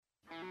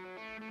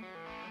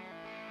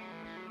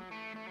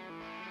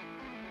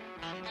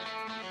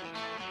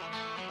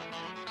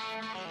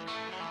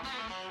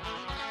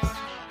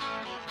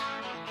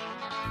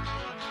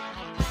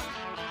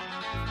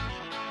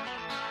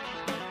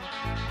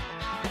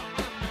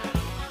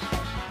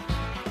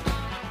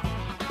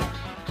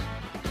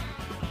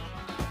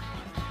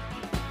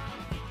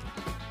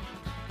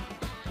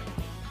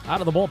Out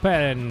of the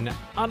bullpen,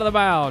 onto the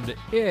mound.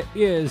 It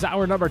is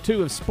hour number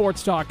 2 of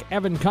Sports Talk.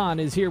 Evan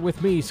Conn is here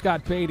with me,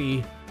 Scott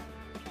Beatty.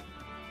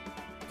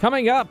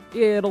 Coming up,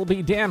 it'll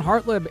be Dan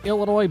Hartleb,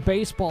 Illinois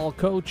baseball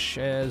coach,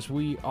 as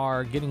we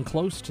are getting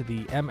close to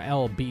the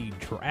MLB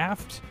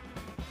draft.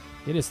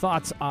 Get his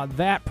thoughts on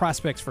that,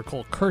 prospects for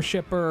Cole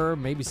Kershipper,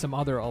 maybe some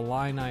other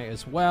Illini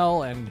as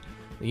well, and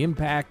the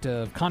impact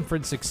of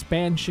conference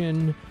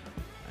expansion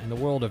and the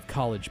world of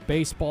college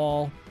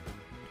baseball.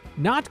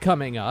 Not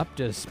coming up,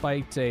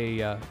 despite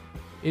a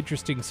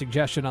interesting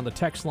suggestion on the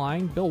text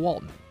line, Bill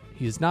Walton.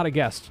 He is not a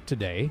guest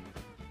today.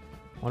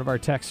 One of our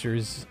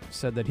texters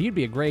said that he'd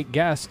be a great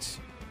guest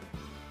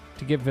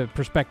to give a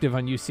perspective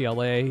on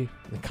UCLA,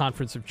 the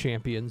Conference of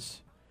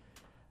Champions.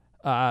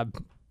 Phone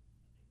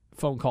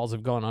calls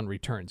have gone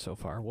unreturned so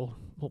far.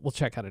 We'll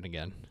check on it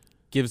again.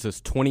 Gives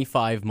us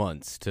 25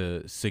 months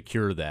to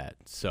secure that.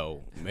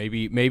 So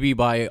maybe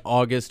by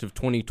August of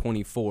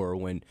 2024,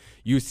 when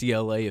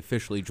UCLA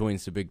officially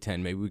joins the Big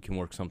Ten, maybe we can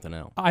work something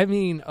out. I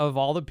mean, of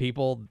all the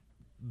people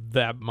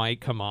that might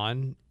come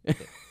on,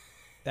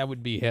 that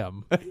would be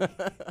him.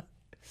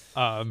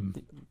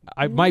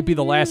 I might be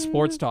the last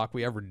sports talk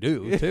we ever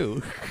do,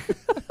 too.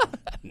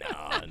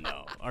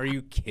 No. Are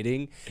you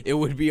kidding? It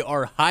would be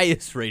our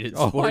highest rated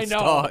sports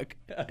talk.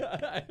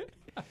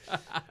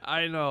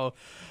 I know.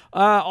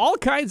 All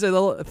kinds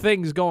of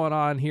things going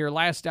on here.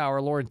 Last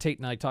hour, Lauren Tate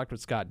and I talked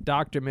with Scott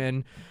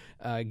Docterman,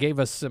 gave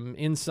us some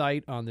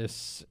insight on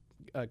this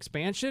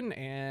expansion,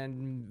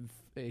 and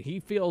he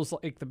feels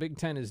like the Big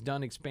Ten is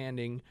done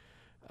expanding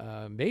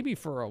maybe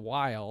for a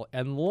while,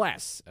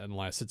 unless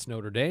it's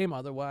Notre Dame.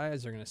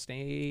 Otherwise, they're going to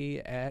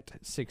stay at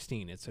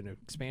 16. It's an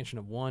expansion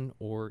of 1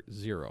 or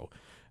 0.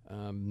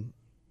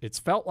 It's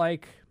felt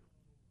like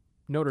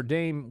Notre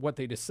Dame, what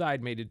they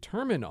decide may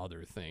determine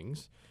other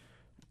things,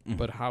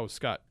 but how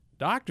Scott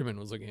Docterman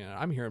was looking at it,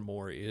 I'm hearing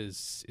more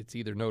is it's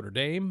either Notre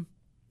Dame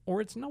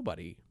or it's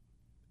nobody.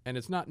 And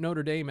it's not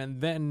Notre Dame and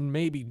then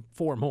maybe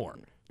 4 more.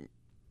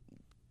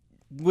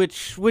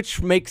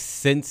 Which makes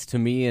sense to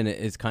me, and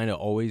it has kind of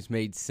always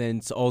made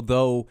sense,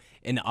 although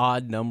an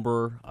odd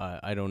number,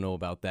 I don't know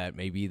about that.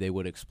 Maybe they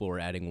would explore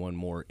adding 1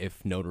 more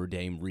if Notre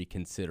Dame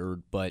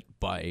reconsidered, but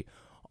by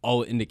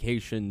all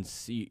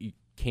indications, you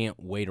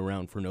can't wait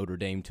around for Notre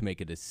Dame to make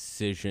a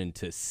decision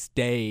to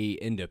stay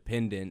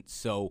independent.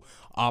 So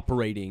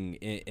operating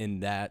in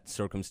that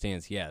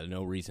circumstance,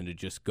 no reason to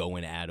just go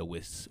and add a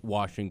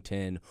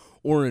Washington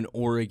or an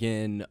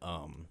Oregon.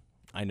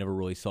 I never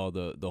really saw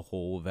the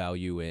whole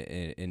value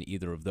in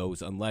either of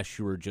those, unless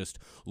you were just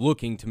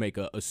looking to make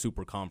a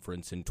super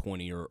conference in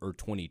 20 or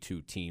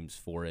 22 teams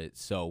for it.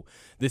 So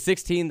the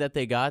 16 that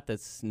they got,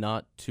 that's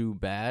not too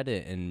bad,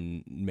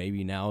 and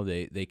maybe now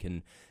they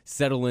can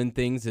settle in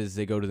things as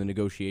they go to the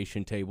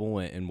negotiation table,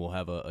 and we'll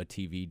have a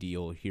TV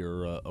deal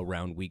here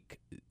around week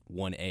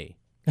 1A.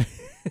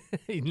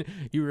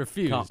 You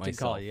refused to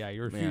call it. Yeah,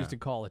 you refused to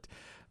call it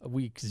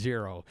week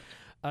 0.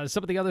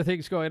 Some of the other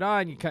things going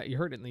on, you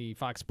heard it in the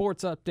Fox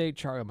Sports update.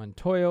 Charlie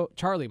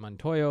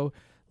Montoyo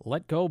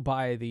let go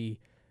by the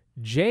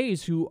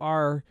Jays, who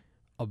are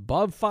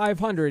above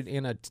 500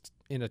 in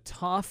a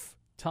tough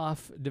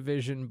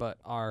division, but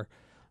are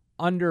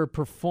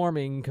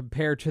underperforming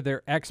compared to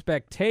their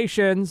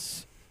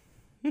expectations.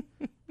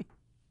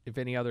 If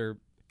any other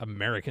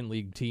American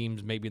League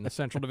teams, maybe in the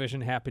Central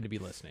Division, happen to be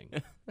listening.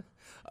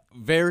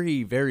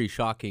 Very, very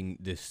shocking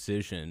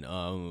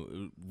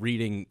decision.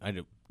 Reading,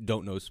 I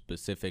don't know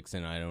specifics,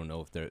 and I don't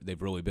know if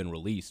they've really been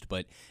released,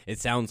 but it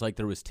sounds like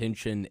there was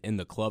tension in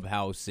the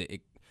clubhouse.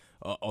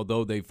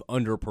 Although they've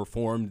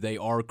underperformed, they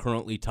are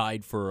currently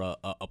tied for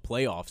a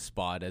playoff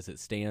spot as it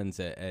stands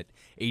at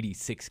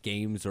 86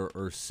 games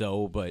or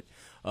so. But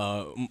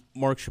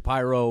Mark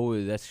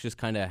Shapiro, that's just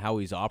kind of how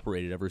he's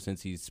operated ever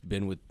since he's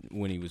been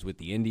when he was with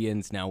the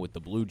Indians, now with the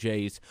Blue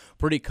Jays.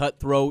 Pretty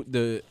cutthroat.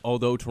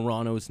 Although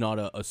Toronto's not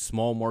a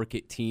small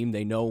market team,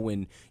 they know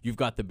when you've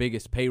got the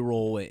biggest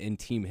payroll in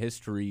team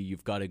history,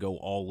 you've got to go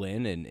all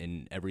in,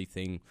 and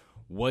everything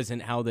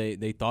wasn't how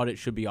they thought it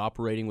should be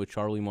operating with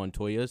Charlie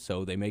Montoya,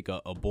 so they make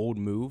a bold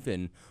move,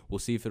 and we'll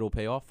see if it'll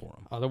pay off for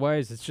them.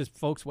 Otherwise, it's just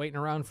folks waiting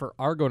around for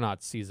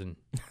Argonauts season.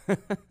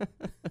 That's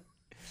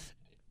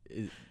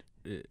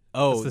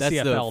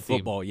the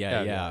football. Team.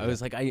 Yeah. I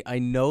was like, I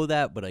know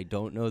that, but I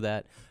don't know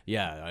that.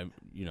 Yeah, I'm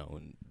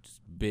just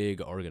big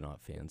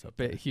Argonaut fans up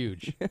there.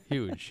 Huge.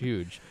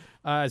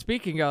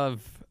 Speaking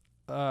of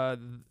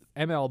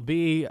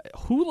MLB,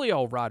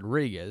 Julio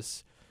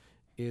Rodriguez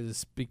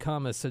is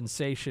become a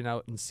sensation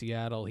out in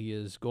Seattle. He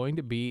is going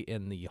to be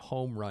in the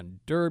home run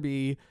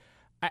derby.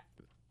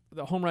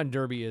 The home run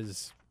derby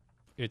it's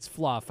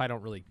fluff.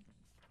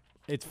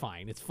 It's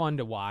fine. It's fun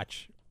to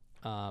watch,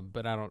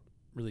 but I don't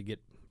really get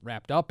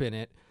wrapped up in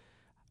it.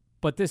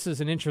 But this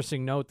is an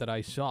interesting note that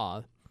I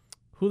saw.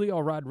 Julio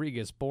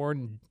Rodriguez,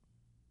 born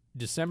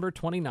December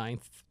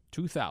 29th,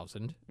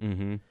 2000.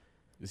 Mm-hmm.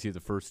 Is he the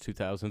first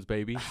 2000s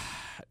baby?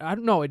 I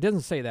don't know. It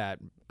doesn't say that.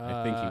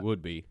 I think he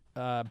would be.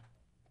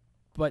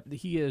 But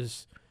he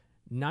is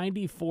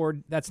 94.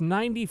 That's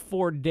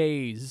 94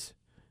 days,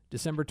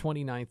 December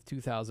 29th,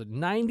 2000.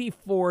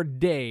 94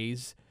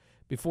 days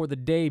before the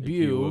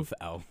debut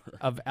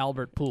of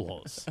Albert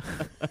Pujols.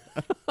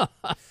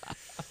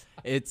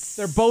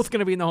 They're both going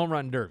to be in the home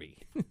run derby.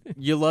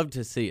 You love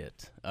to see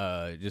it.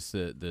 Just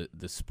the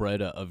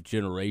spread of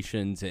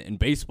generations. In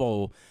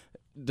baseball,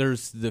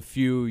 there's the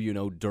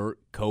few, Dirk,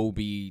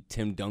 Kobe,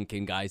 Tim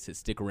Duncan guys that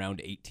stick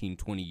around 18,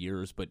 20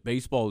 years. But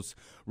baseball's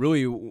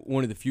really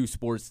one of the few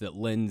sports that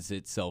lends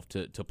itself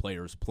to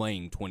players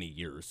playing 20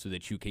 years so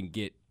that you can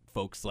get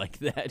folks like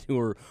that who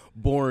are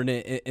born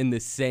in the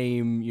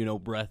same,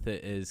 breath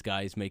as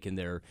guys making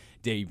their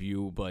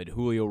debut. But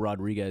Julio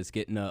Rodriguez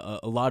getting a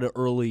lot of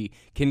early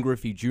Ken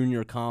Griffey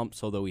Jr.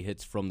 comps, although he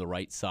hits from the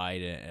right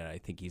side, and I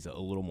think he's a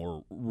little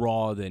more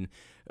raw than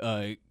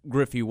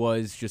Griffey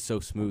was, just so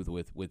smooth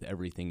with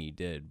everything he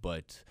did.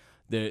 But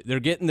they're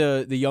getting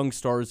the young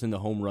stars in the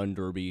home run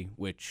derby,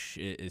 which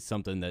is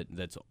something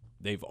that's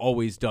they've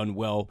always done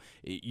well.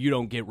 You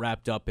don't get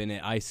wrapped up in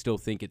it. I still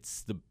think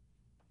it's the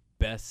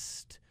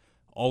best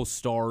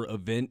all-star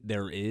event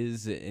there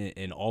is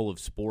in all of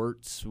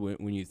sports.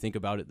 When you think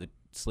about it, the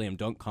slam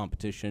dunk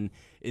competition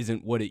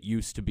isn't what it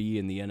used to be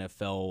in the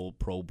NFL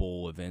Pro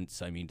Bowl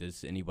events. I mean,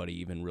 does anybody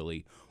even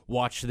really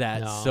watch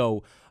that? No.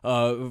 So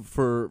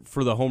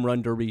for the home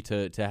run derby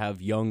to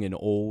have young and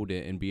old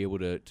and be able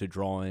to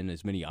draw in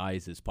as many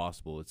eyes as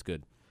possible, it's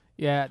good.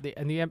 Yeah, the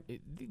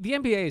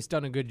NBA has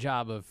done a good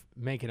job of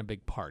making a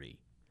big party.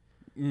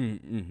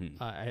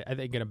 Mm-hmm. I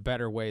think in a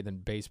better way than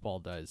baseball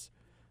does.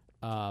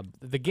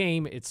 The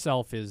game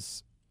itself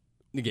is...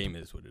 The game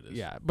is what it is.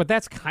 Yeah, but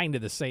that's kind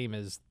of the same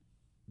as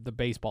the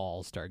baseball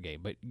all-star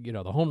game. But,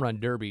 the home run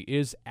derby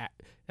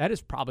that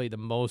is probably the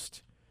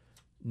most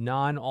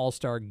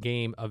non-all-star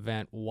game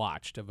event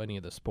watched of any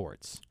of the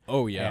sports.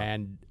 Oh, yeah.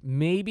 And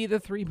maybe the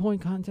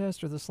three-point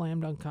contest or the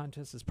slam dunk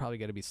contest is probably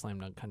going to be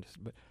slam dunk contest,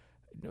 but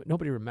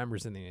nobody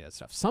remembers any of that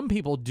stuff. Some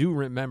people do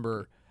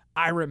remember.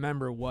 I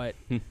remember what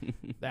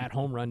that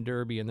home run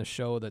derby and the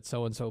show that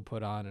so-and-so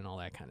put on and all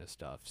that kind of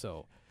stuff.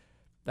 So...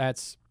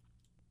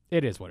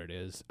 it is what it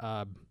is.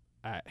 I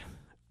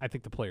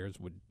think the players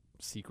would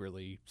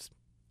secretly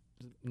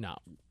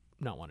not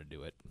want to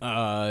do it.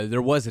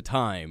 There was a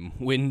time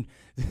when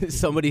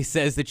somebody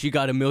says that you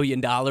got $1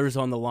 million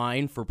on the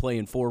line for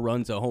playing 4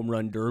 runs a home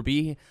run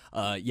derby.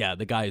 Yeah,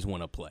 the guys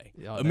want to play.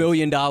 $1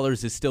 million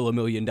is still $1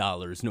 million,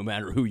 no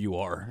matter who you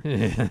are.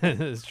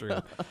 That's true.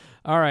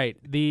 All right,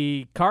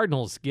 the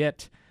Cardinals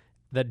get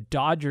the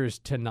Dodgers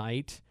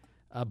tonight.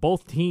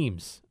 Both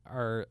teams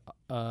are.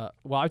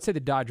 I'd say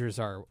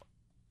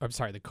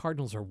the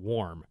Cardinals are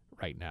warm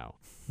right now,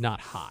 not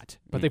hot.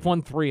 But they've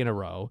won 3 in a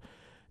row.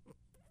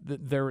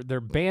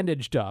 They're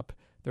bandaged up.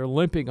 They're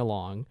limping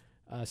along.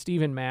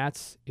 Steven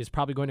Matz is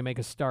probably going to make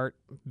a start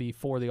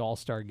before the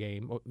All-Star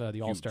game,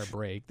 the All-Star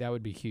break. That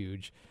would be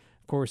huge.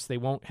 Of course, they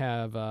won't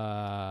have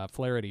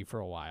Flaherty for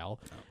a while,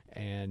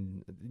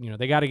 and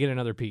they got to get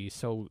another piece.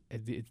 So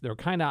we're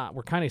kind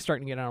of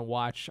starting to get on a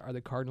watch. Are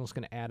the Cardinals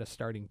going to add a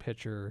starting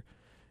pitcher?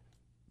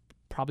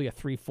 Probably a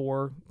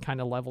 3-4 kind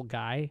of level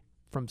guy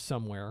from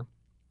somewhere.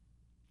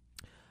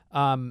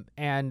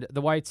 And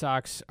the White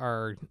Sox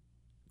are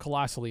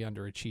colossally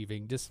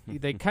underachieving. Just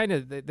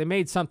they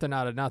made something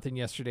out of nothing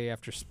yesterday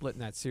after splitting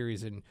that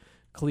series in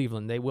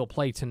Cleveland. They will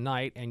play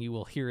tonight, and you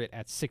will hear it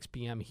at 6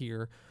 p.m.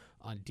 here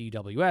on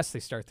DWS. They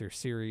start their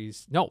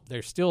series. No,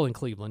 they're still in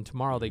Cleveland.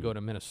 Tomorrow they go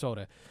to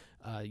Minnesota.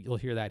 You'll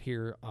hear that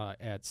here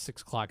at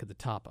 6 o'clock at the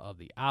top of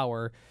the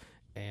hour.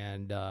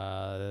 And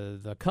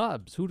the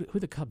Cubs, who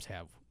the Cubs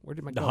have? Where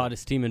did the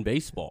hottest team in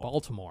baseball?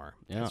 Baltimore.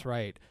 Yeah. That's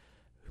right.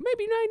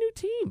 Maybe not a new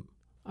team.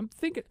 I'm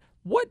thinking,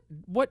 what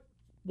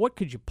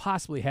could you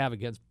possibly have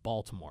against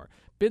Baltimore?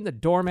 Been the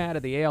doormat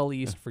of the AL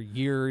East for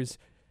years.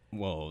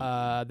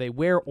 Well, they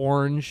wear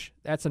orange.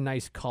 That's a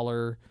nice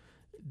color.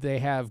 They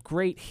have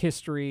great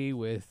history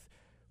with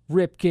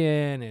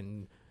Ripken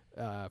and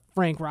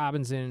Frank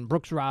Robinson,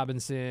 Brooks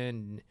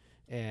Robinson,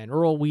 and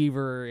Earl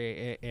Weaver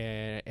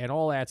and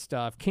all that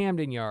stuff,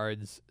 Camden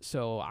Yards.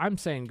 So I'm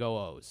saying go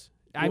O's.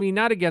 I mean,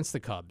 not against the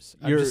Cubs.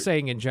 I'm just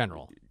saying in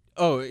general.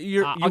 Oh,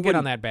 I'll get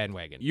on that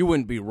bandwagon. You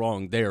wouldn't be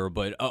wrong there,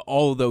 but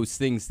all those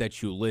things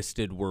that you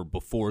listed were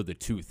before the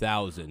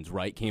 2000s,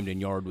 right?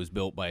 Camden Yard was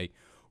built by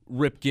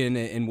Ripken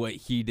and what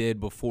he did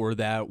before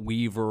that,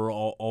 Weaver,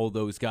 all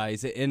those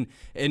guys. And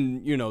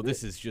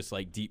this is just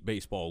like deep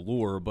baseball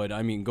lore, but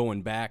I mean,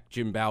 going back,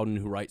 Jim Bowden,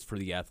 who writes for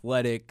The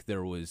Athletic,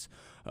 there was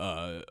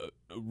a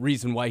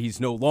reason why he's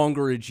no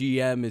longer a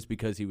GM is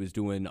because he was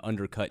doing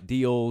undercut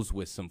deals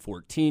with some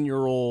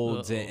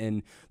 14-year-olds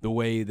and the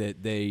way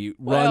that they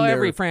run their...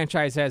 every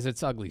franchise has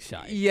its ugly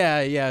side.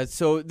 Yeah.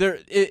 So there,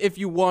 if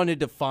you wanted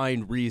to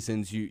find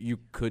reasons, you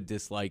could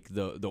dislike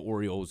the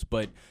Orioles,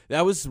 but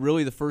that was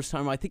really the first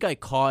time I think I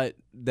caught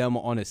them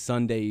on a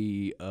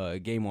Sunday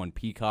game on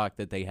Peacock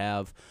that they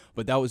have,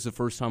 but that was the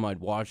first time I'd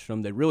watched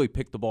them. They really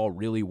picked the ball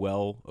really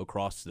well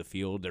across the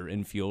field. Their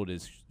infield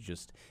is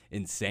just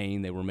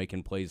insane. They were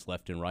making plays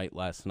left and right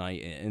last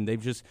night, and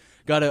they've just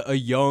got a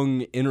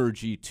young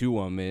energy to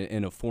them,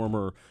 and a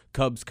former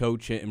Cubs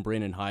coach and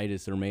Brandon Hyde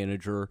is their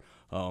manager,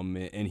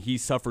 and he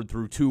suffered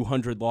through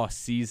 200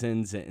 lost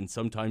seasons, and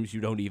sometimes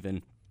you don't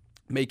even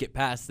make it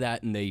past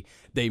that, and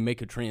they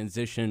make a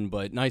transition.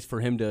 But nice for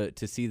him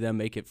to see them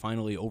make it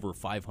finally over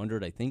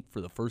 500, I think,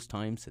 for the first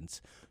time since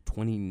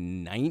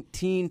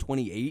 2019,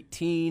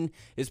 2018.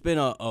 It's been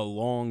a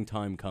long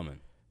time coming.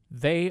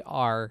 They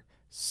are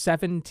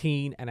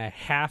 17 and a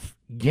half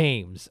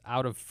games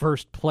out of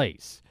first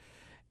place,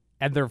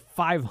 and they're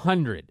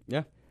 500.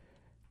 Yeah.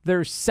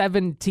 They're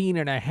 17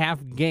 and a half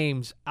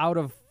games out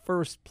of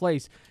first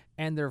place,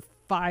 and they're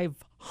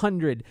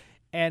 500.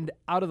 And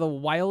out of the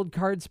wild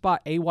card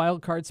spot,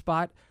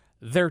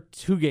 they're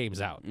 2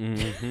 games out.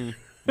 Mm-hmm.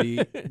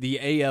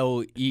 The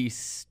AL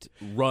East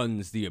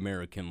runs the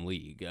American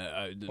League.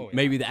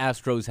 Maybe the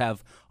Astros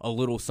have a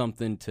little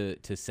something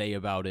to say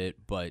about it,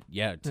 but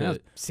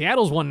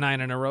Seattle's won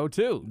 9 in a row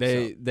too.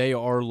 They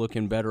are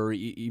looking better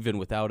even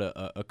without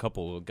a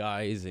couple of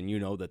guys, and you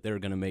know that they're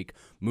going to make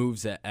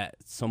moves at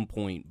some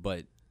point.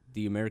 But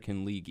the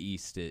American League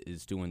East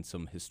is doing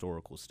some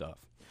historical stuff.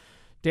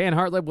 Dan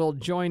Hartleb will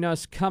join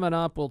us coming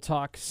up. We'll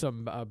talk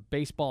some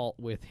baseball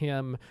with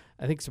him.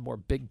 I think some more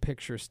big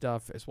picture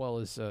stuff, as well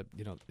as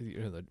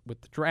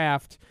with the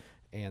draft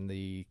and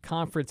the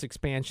conference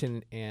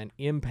expansion and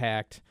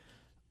impact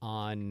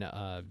on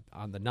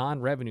the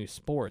non-revenue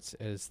sports,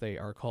 as they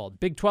are called.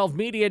 Big 12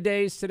 Media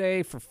Days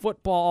today for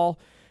football,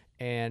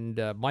 and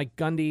Mike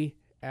Gundy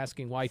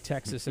asking why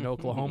Texas and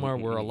Oklahoma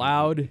were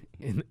allowed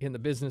in the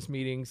business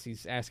meetings.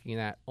 He's asking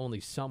that only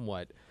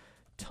somewhat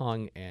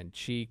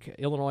tongue-in-cheek.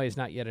 Illinois has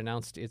not yet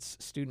announced its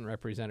student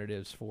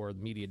representatives for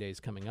the media days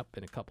coming up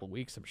in a couple of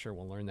weeks. I'm sure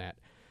we'll learn that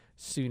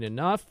soon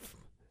enough.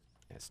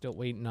 Still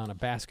waiting on a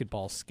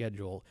basketball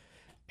schedule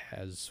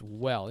as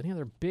well. Any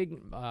other big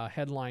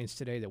headlines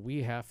today that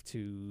we have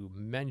to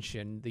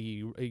mention?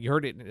 You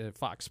heard it in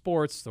Fox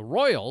Sports. The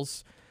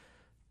Royals,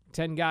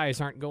 10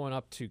 guys aren't going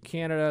up to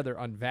Canada. They're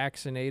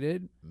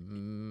unvaccinated.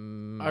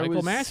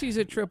 Michael Massey's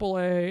at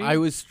AAA. I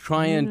was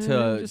trying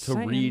to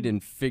read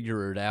and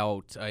figure it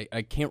out.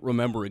 I can't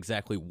remember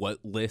exactly what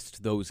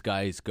list those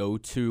guys go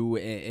to,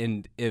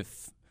 and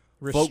if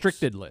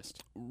restricted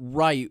list.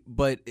 Right,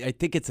 but I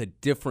think it's a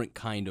different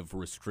kind of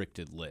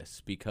restricted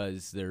list,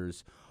 because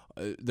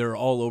they're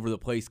all over the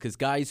place, because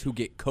guys who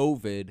get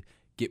COVID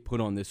get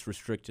put on this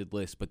restricted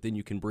list, but then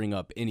you can bring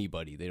up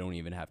anybody. They don't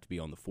even have to be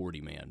on the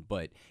 40-man.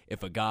 But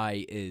if a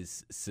guy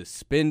is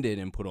suspended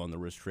and put on the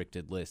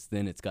restricted list,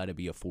 then it's got to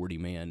be a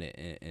 40-man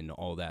and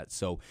all that.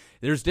 So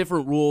there's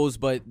different rules,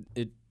 but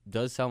it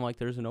does sound like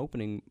there's an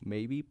opening,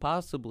 maybe,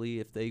 possibly,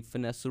 if they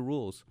finesse the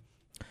rules.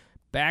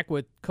 Back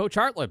with Coach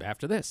Hartleb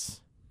after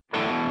this.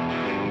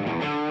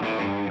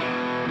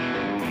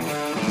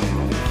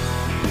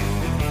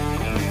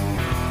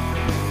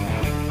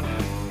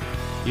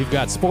 You've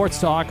got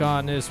Sports Talk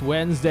on this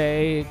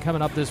Wednesday.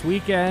 Coming up this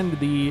weekend,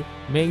 the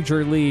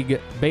Major League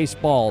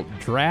Baseball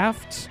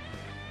Draft.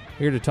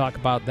 Here to talk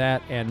about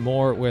that and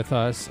more with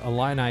us,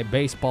 Illini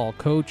baseball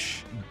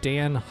coach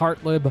Dan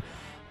Hartleb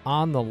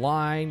on the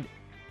line.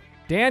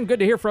 Dan, good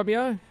to hear from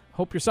you.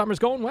 Hope your summer's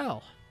going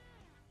well.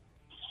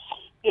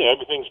 Yeah,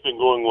 everything's been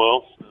going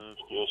well.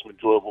 Some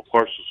enjoyable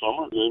parts of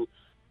summer. Then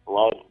a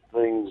lot of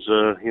things,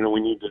 we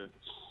need to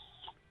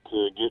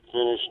get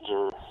finished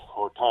or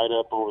tied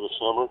up over the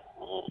summer.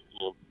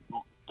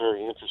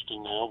 Very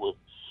interesting now with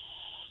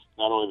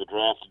not only the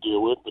draft to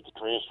deal with, but the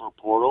transfer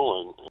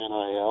portal and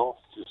NIL.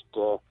 Just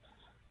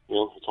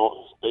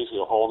it's basically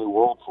a whole new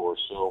world for us.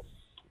 So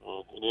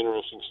an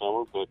interesting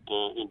summer, but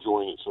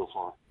enjoying it so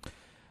far.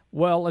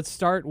 Well, let's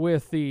start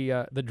with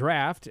the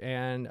draft,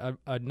 and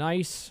a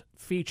nice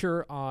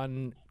feature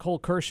on Cole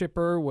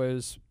Kershipper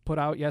was put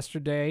out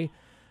yesterday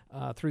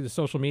through the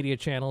social media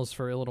channels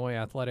for Illinois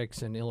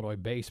Athletics and Illinois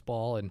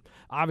Baseball, and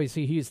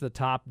obviously he's the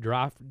top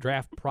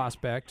draft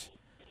prospect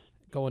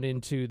going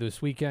into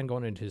this weekend,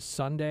 going into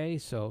Sunday.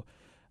 So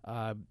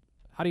how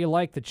do you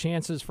like the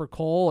chances for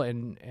Cole,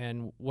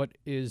 and what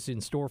is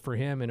in store for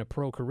him in a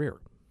pro career?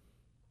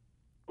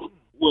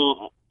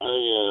 Well,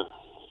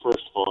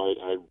 first of all,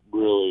 I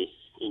really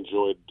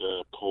enjoyed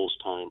Cole's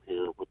time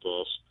here with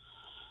us.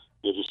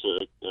 He's just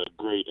a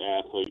great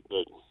athlete,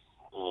 but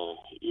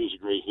he's a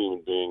great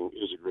human being,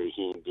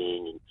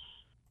 and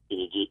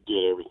he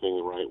did everything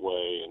the right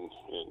way and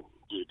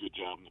did a good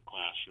job in the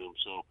classroom.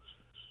 So,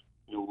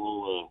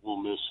 we'll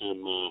miss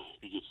him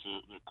if he gets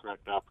the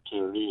correct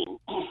opportunity, and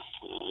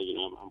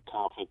I'm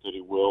confident that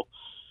he will.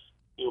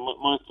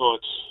 My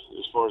thoughts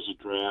as far as the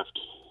draft,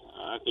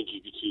 I think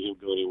you could see him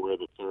go anywhere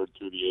the 3rd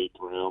through the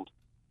 8th round.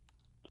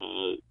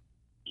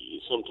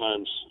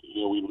 Sometimes,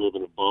 we live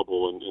in a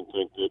bubble and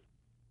think that,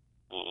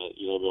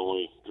 the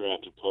only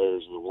drafted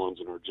players are the ones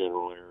in our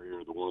general area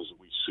or the ones that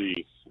we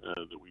see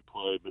that we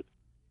play. But,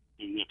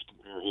 you have to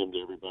compare him to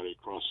everybody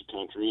across the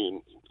country,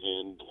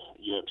 and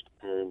you have to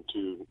compare him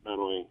to not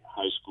only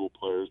high school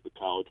players but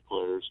college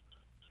players.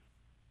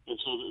 And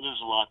so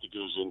there's a lot that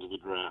goes into the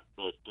draft,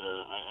 but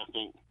I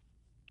think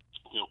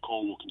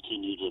Cole will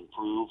continue to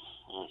improve.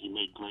 He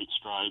made great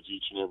strides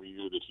each and every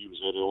year that he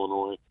was at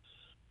Illinois.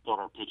 Thought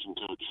our pitching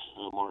coach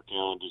Mark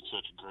Allen did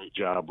such a great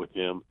job with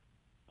him,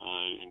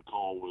 and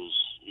Cole was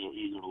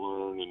eager to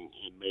learn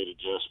and made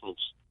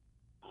adjustments,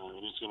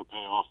 and it's going to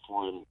pay off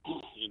for him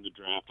in the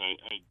draft.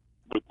 I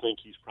would think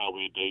he's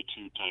probably a day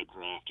 2 type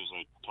draft, as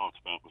I talked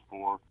about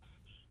before.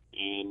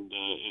 And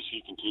as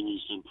he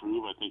continues to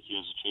improve, I think he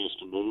has a chance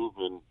to move.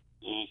 And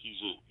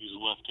he's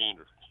a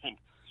left-hander, and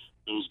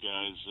those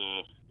guys,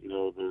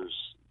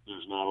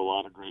 there's not a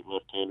lot of great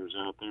left-handers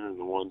out there, and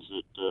the ones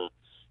that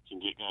can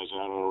get guys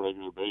out on a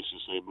regular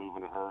basis, they move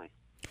in a hurry.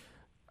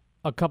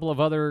 A couple of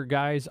other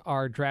guys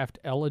are draft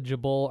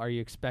eligible. Are you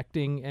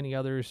expecting any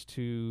others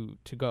to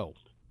go?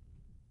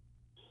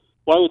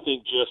 Well, I would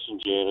think Justin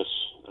Janis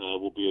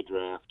will be a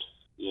draft.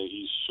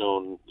 He's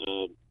shown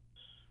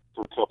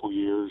for a couple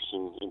years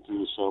and through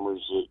the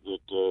summers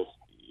that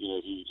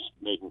he's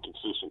making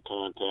consistent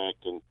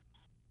contact and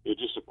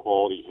just a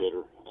quality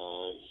hitter.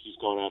 He's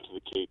gone out to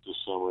the Cape this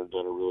summer and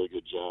done a really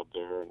good job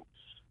there, and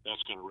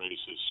that's going to raise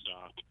his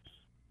stock.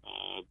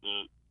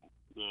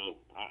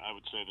 I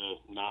would say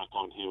the knock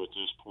on him at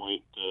this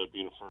point,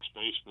 being a first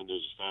baseman,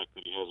 is the fact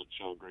that he hasn't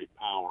shown great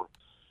power,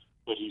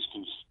 but he's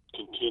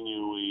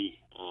continually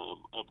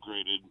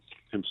upgraded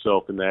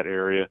himself in that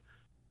area.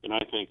 And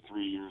I think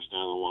 3 years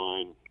down the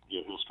line,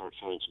 he'll start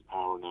showing some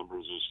power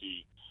numbers as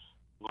he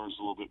learns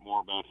a little bit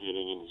more about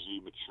hitting and as he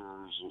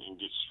matures and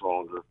gets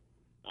stronger.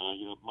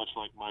 Much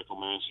like Michael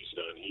Massey's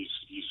done,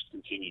 he's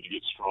continued to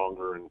get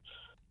stronger and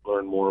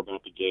learn more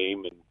about the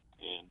game and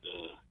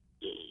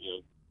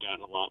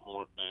gotten a lot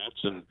more at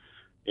bats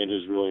and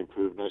has really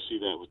improved. And I see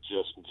that with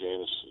Justin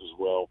Janis as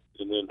well.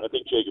 And then I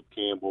think Jacob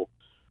Campbell,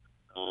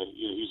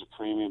 he's a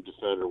premium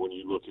defender when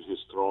you look at his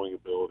throwing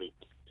ability.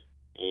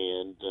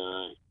 And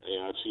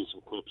I've seen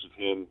some clips of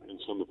him and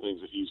some of the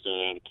things that he's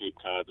done out of Cape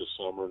Cod this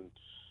summer, and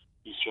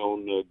he's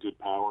shown good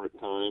power at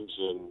times.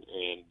 And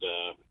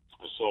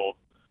I saw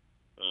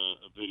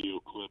a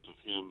video clip of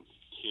him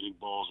hitting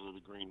balls over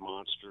the Green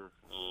Monster,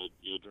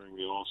 during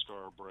the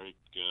All-Star break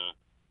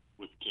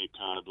with the Cape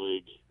Cod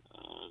League,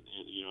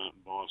 out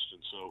in Boston.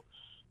 So,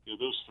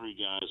 those 3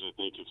 guys I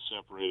think have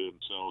separated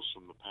themselves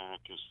from the pack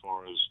as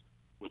far as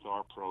with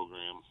our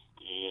program,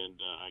 and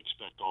I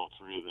expect all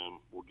 3 of them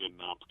will get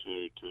an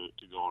opportunity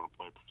to go on and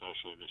play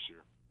professionally this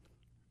year.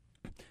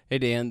 Hey,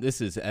 Dan,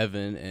 this is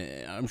Evan.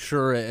 I'm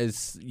sure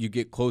as you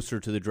get closer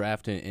to the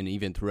draft and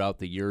even throughout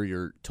the year,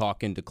 you're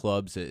talking to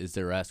clubs as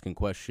they're asking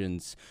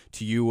questions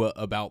to you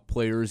about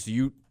players.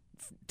 You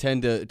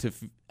tend to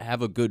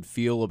have a good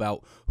feel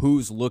about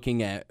who's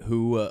looking at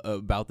who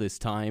about this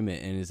time,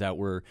 and is that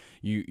where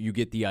you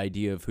get the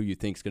idea of who you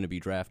think is going to be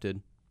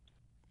drafted?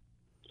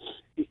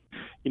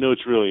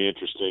 It's really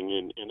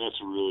interesting, and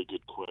that's a really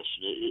good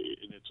question,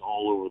 and it's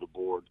all over the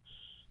board.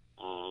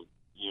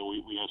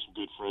 We have some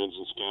good friends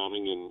in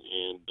scouting,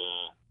 and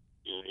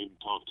even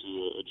talked to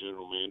a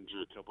general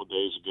manager a couple of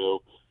days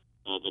ago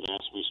that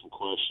asked me some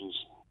questions.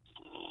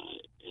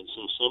 And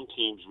so some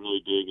teams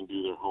really dig and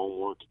do their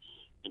homework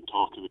and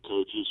talk to the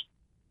coaches,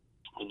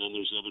 and then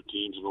there's other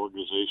teams and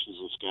organizations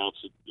and scouts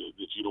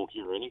that you don't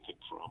hear anything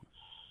from.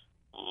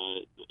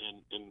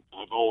 And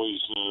I've always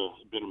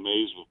been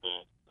amazed with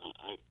that.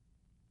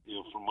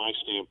 From my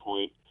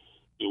standpoint,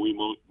 we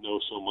know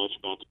so much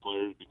about the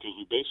players because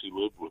we basically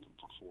lived with them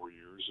for 4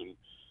 years, and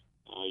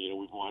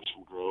we've watched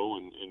them grow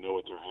and know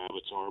what their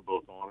habits are,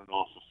 both on and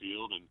off the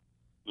field, and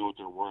know what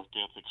their work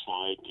ethic's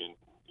like, and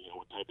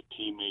what type of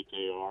teammate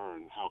they are,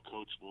 and how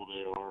coachable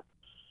they are.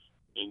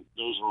 And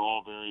those are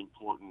all very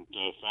important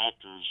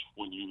factors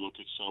when you look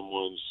at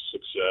someone's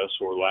success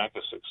or lack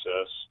of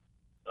success,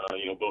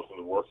 both in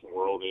the working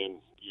world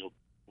and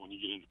when you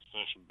get into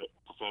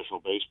professional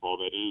baseball.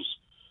 That is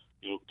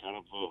kind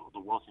of the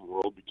working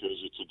world, because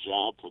it's a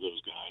job for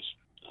those guys.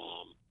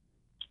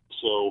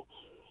 So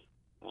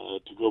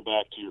to go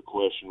back to your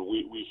question,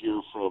 we hear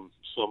from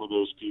some of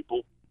those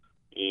people,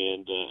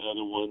 and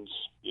other ones,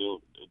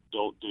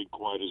 don't dig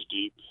quite as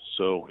deep.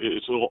 So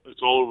it's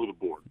all over the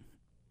board.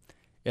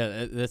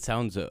 Yeah, that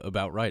sounds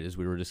about right. As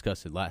we were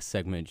discussing last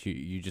segment,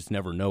 you just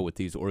never know with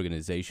these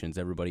organizations.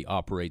 Everybody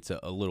operates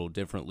a little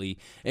differently.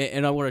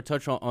 And I want to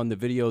touch on the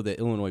video that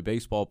Illinois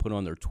Baseball put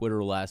on their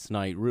Twitter last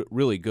night.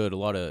 Really good. A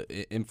lot of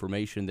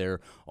information there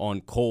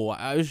on Cole.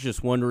 I was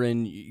just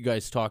wondering, you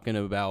guys talking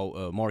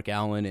about Mark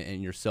Allen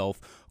and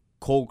yourself,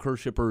 Cole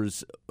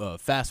Kirschipper's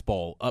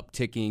fastball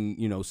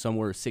upticking,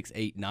 somewhere 6,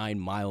 8, 9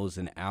 miles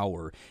an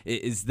hour.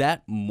 Is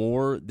that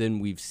more than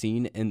we've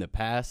seen in the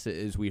past?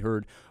 As we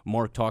heard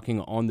Mark talking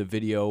on the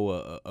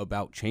video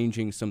about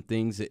changing some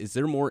things, is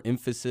there more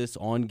emphasis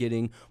on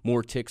getting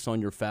more ticks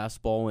on your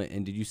fastball?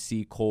 And did you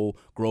see Cole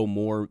grow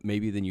more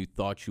maybe than you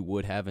thought you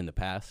would have in the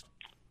past?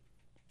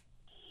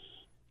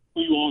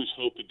 Well, you always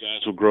hope that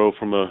guys will grow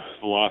from a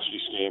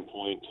velocity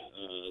standpoint.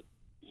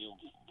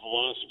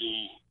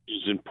 Velocity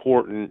is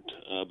important,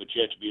 but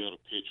you have to be able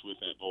to pitch with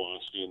that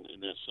velocity,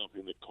 and that's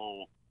something that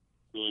Cole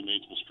really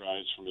made some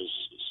strides from his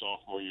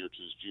sophomore year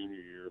to his junior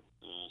year.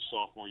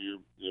 Sophomore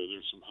year,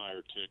 there's some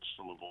higher ticks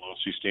from a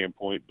velocity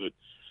standpoint, but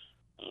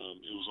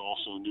it was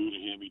also new to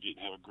him. He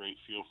didn't have a great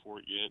feel for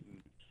it yet,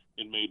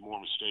 and made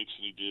more mistakes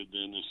than he did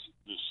then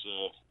this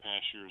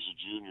past year as a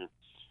junior.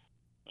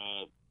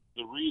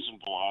 The reason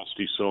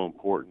velocity is so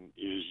important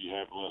is you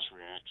have less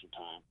reaction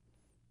time,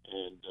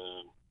 and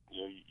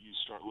you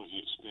start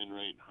looking at spin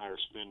rate and higher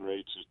spin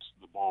rates.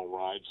 The ball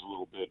rides a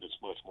little bit. And it's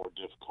much more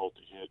difficult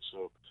to hit.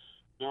 So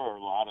there are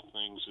a lot of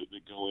things that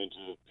go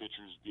into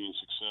pitchers being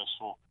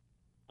successful.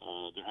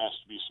 There has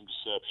to be some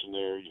deception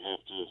there. You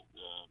have to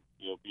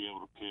be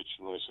able to pitch.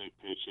 And when I say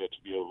pitch, you have to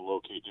be able to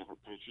locate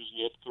different pitches.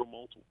 You have to throw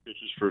multiple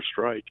pitches for a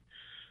strike.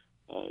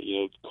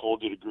 Cole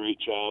did a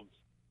great job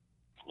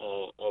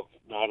of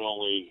not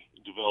only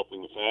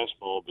developing the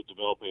fastball, but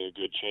developing a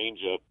good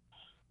changeup.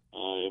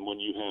 And when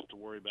you have to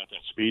worry about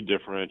that speed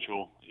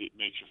differential, it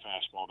makes your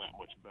fastball that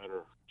much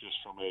better just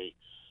from a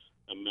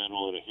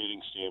mental and a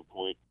hitting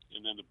standpoint.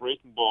 And then the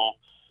breaking ball,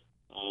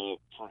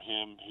 for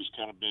him, has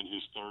kind of been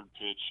his third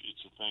pitch.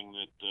 It's a thing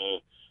that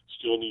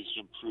still needs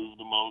to improve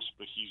the most,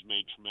 but he's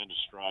made tremendous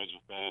strides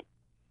with that.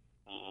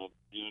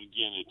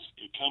 Again, it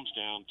comes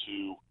down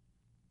to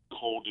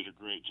Cole did a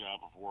great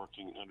job of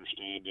working,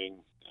 understanding,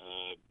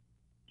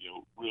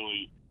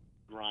 really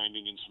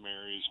grinding in some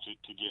areas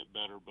to get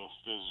better both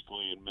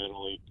physically and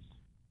mentally.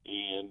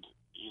 And,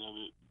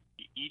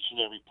 each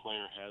and every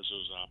player has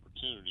those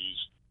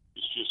opportunities.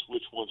 It's just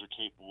which ones are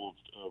capable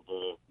of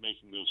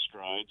making those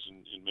strides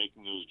and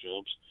making those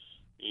jumps,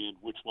 and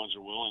which ones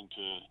are willing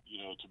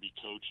to be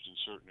coached in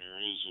certain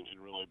areas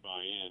and really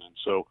buy in. And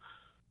so,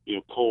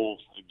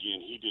 Cole, again,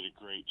 he did a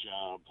great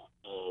job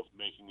of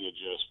making the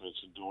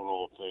adjustments and doing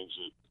all the things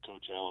that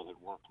Coach Allen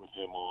had worked with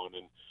him on.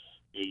 And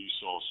you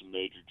saw some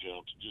major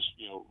jumps. Just,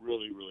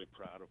 really, really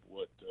proud of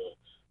what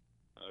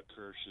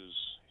Kirsch has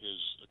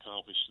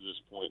accomplished to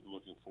this point, and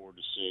looking forward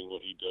to seeing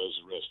what he does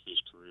the rest of his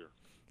career.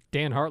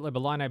 Dan Hartleb,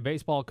 Illini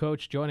baseball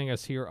coach, joining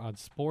us here on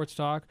Sports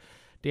Talk.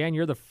 Dan,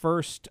 you're the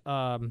first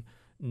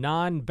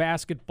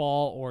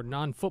non-basketball or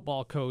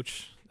non-football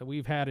coach that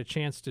we've had a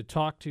chance to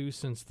talk to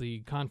since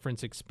the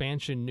conference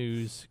expansion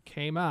news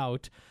came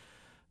out.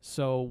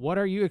 So what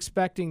are you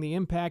expecting the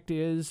impact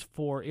is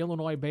for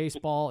Illinois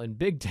baseball and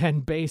Big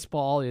Ten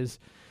baseball?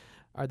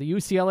 Are the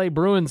UCLA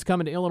Bruins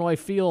coming to Illinois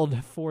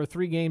Field for a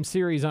 3-game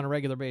series on a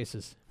regular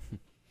basis?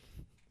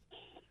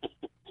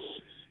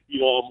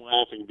 I'm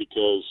laughing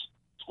because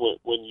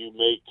when you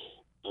make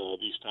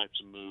these types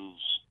of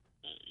moves,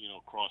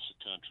 across the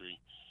country,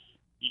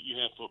 you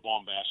have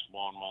football and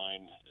basketball in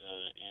mind,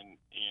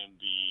 and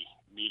the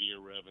media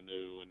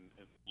revenue and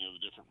the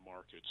different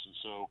markets. And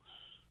so,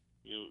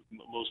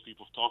 most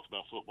people have talked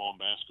about football and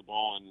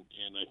basketball,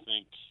 and I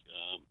think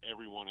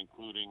everyone,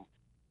 including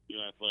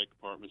athletic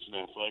departments and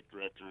athletic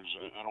directors,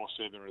 I don't want to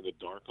say they're in the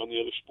dark on the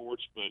other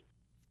sports, but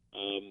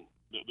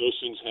those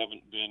things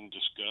haven't been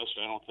discussed,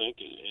 I don't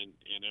think,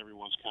 and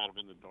everyone's kind of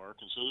in the dark.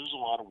 And so there's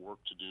a lot of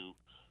work to do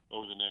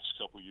over the next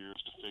couple of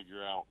years to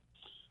figure out,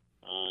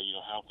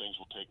 how things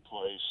will take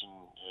place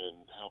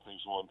and how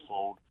things will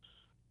unfold.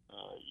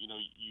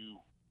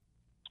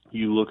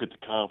 You look at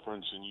the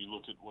conference and you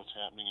look at what's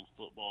happening in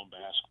football and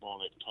basketball,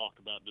 and they've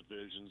talked about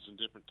divisions and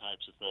different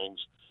types of things.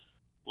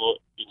 Well,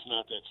 it's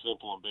not that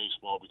simple in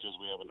baseball because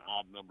we have an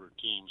odd number of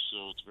teams,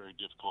 so it's very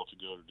difficult to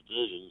go to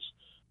divisions.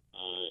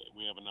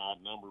 We have an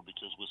odd number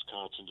because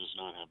Wisconsin does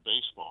not have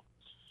baseball.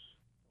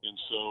 And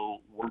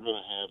so we're going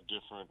to have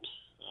different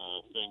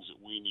things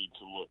that we need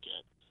to look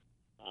at.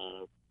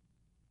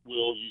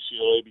 Will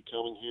UCLA be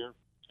coming here?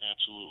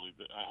 Absolutely.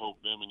 But I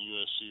hope them and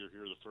USC are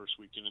here the first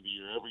weekend of the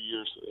year every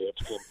year, so they have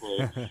to come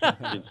play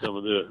in some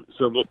of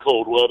the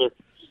cold weather.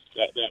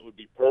 That would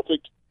be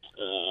perfect.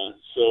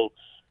 So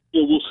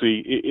we'll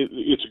see.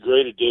 It's a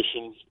great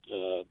addition.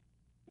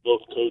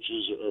 Both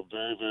coaches are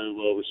very, very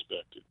well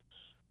respected.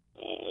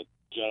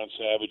 John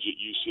Savage at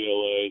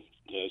UCLA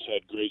has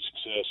had great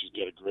success. He's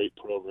got a great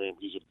program.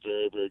 He's a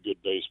very, very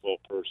good baseball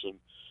person,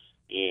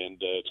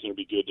 and it's going to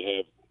be good to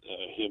have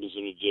him as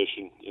an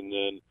addition. And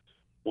then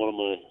one of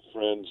my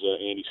friends,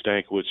 Andy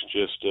Stankiewicz,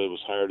 just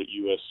was hired at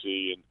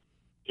USC, and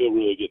he'll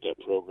really get that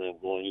program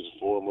going. He's a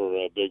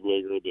former big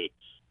leaguer that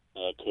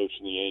coached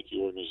in the Yankee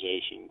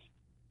organization,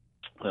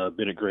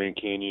 been at Grand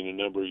Canyon a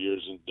number of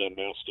years and done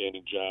an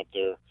outstanding job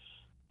there.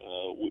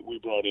 We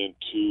brought in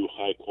 2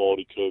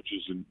 high-quality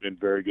coaches and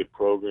very good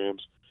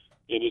programs,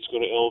 and it's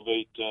going to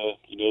elevate,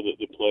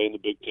 the play in the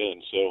Big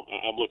Ten. So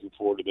I'm looking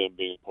forward to them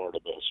being a part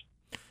of us.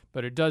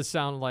 But it does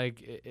sound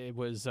like it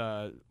was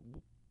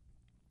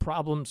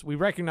problems. We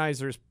recognize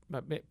there's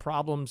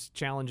problems,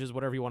 challenges,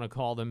 whatever you want to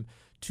call them,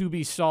 to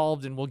be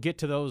solved, and we'll get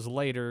to those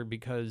later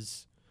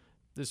because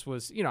this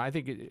was, I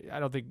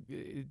don't think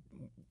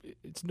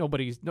it's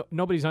nobody's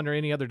under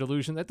any other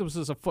delusion that this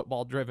was a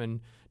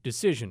football-driven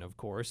decision, of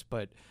course.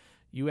 But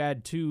you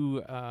add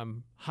 2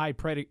 high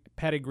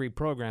pedigree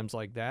programs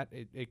like that,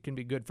 it can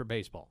be good for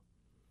baseball.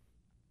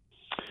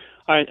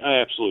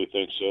 I absolutely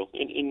think so,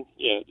 and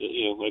yeah,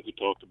 like we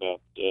talked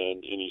about,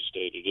 and you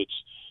stated,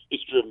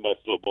 it's driven by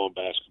football and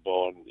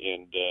basketball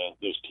and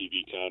those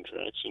TV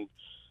contracts, and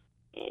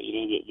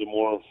the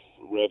more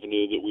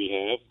revenue that we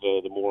have,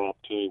 the more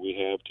opportunity we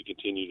have to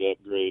continue to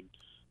upgrade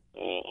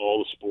all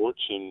the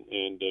sports, and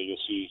you'll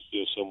see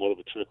somewhat of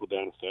a trickle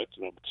down effect,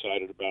 and I'm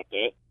excited about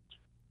that.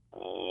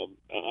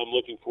 I'm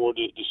looking forward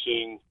to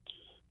seeing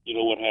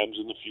what happens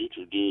in the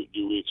future.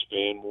 Do we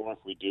expand more? If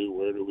we do,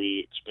 where do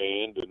we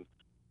expand? And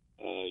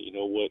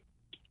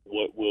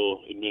what will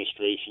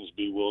administrations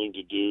be willing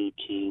to do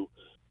to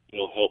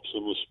help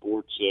some of the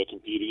sports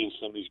compete against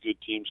some of these good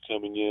teams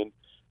coming in?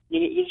 I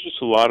mean, there's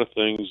just a lot of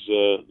things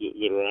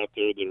that are out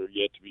there that are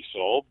yet to be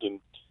solved, and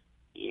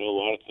a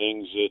lot of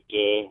things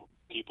that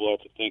people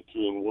have to think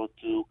through and work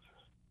through.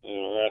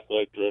 Our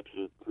athletic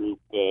director group,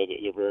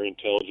 they're very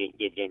intelligent.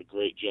 They've done a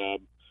great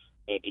job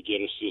to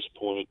get us to this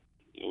point.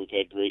 We've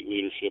had great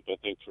leadership, I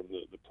think, from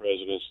the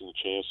presidents and the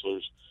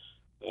chancellors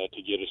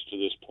to get us to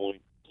this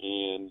point.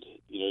 And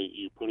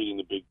you're putting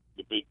the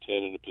Big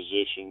Ten in a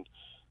position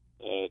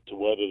to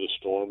weather the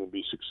storm and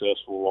be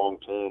successful long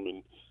term.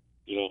 And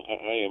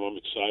I'm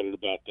excited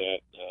about that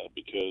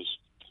because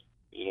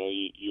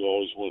you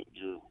always want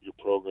your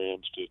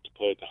programs to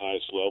play at the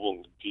highest level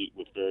and compete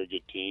with very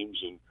good teams,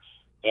 and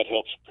that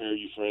helps prepare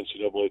you for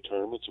NCAA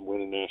tournaments and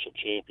winning national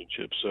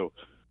championships. So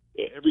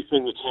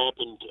everything that's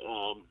happened,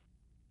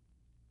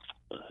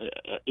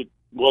 it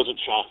wasn't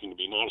shocking to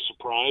me, not a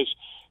surprise.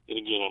 And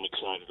again, I'm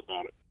excited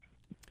about it.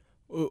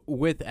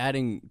 With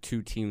adding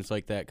two teams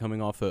like that,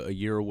 coming off a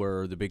year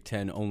where the Big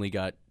Ten only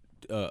got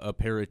a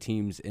pair of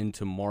teams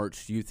into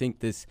March, do you think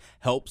this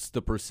helps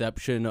the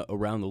perception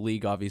around the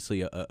league?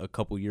 Obviously, a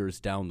couple years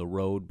down the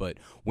road, but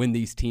when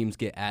these teams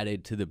get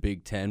added to the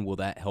Big Ten, will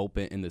that help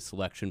in the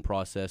selection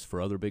process for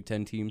other Big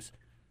Ten teams?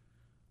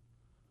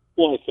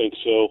 Well, I think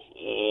so.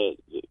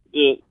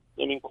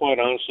 Quite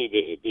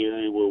honestly, the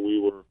area where we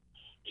were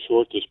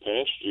short this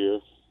past year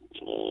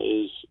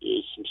is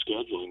some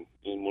scheduling.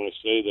 And when I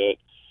say that,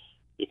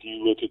 if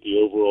you look at the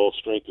overall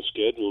strength of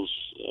schedules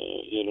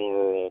in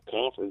our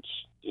conference,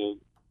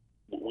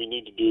 we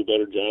need to do a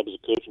better job as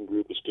a coaching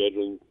group of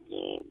scheduling,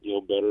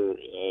 better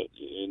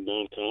in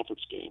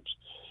non-conference games.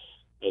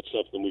 That's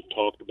something we've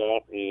talked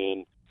about,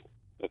 and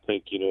I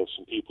think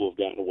some people have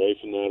gotten away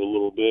from that a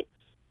little bit.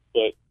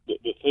 But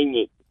the thing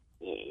that,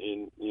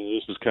 and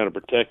this is kind of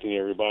protecting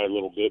everybody a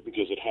little bit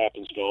because it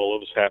happens to all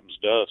of us, happens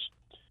to us.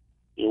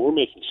 We're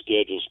making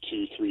schedules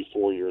 2, 3,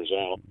 4 years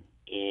out,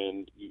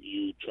 and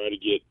you try to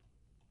get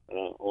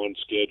on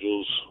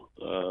schedules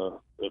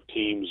of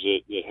teams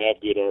that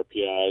have good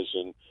RPIs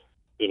and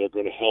that are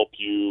going to help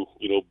you,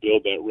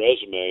 build that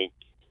resume.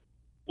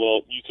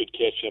 Well, you could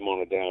catch them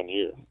on a down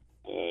year.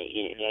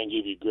 And I can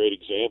give you a great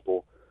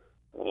example.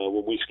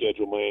 When we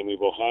scheduled Miami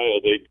of Ohio,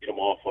 they'd come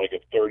off like a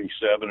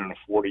 37 and a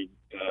 40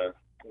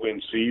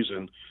 win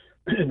season,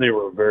 and they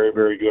were a very,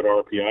 very good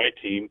RPI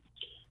team.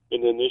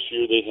 And then this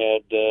year they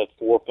had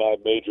 4 or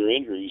 5 major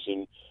injuries,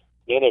 and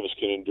none of us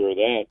can endure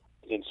that.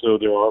 And so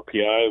their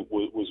RPI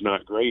was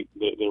not great.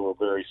 They were a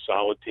very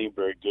solid team,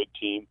 very good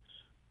team,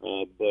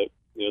 but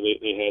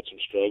they had some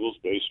struggles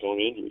based on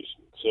injuries.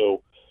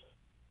 So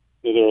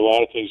there are a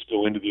lot of things that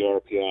go into the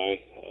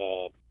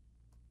RPI.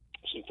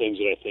 Some things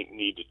that I think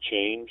need to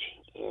change.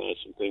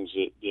 Some things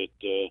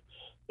that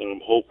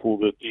I'm hopeful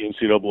that the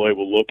NCAA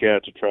will look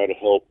at to try to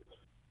help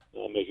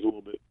make it a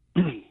little bit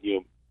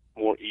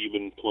more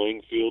even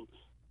playing field.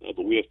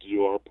 But we have to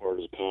do our part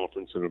as a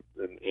conference and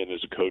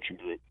as a coaching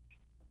group.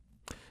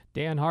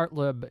 Dan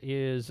Hartleb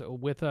is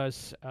with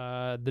us.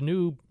 The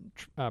new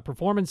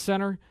performance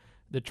center,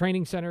 the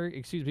training center,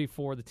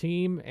 for the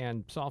team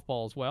and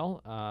softball as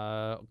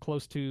well.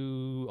 Close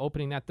to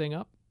opening that thing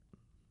up?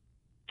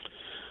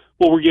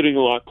 Well, we're getting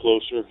a lot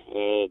closer.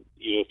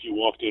 If you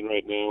walked in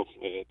right now,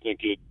 I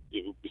think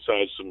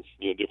besides some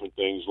different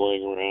things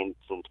laying around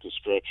from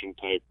construction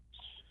type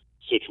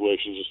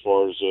situations as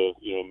far as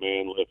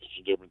man lifts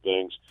and different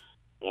things,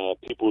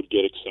 people would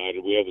get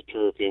excited. We have the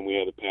turf in, we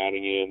have the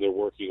padding in. They're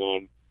working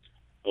on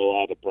a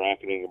lot of the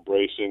bracketing and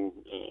bracing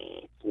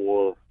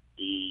for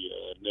the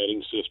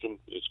netting system.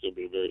 It's going to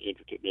be a very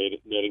intricate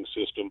netting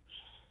system,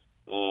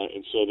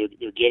 and so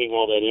they're getting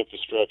all that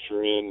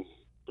infrastructure in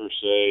per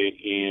se,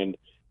 and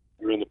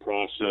we're in the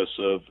process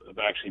of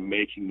actually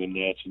making the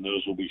nets, and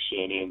those will be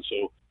sent in.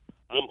 So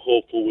I'm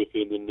hopeful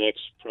within the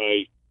next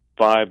probably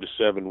 5 to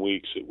 7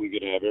 weeks that we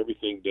could have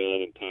everything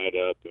done and tied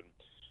up, and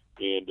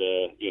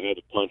have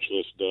the punch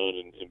list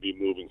done and be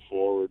moving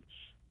forward,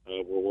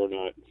 where we're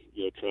not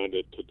trying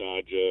to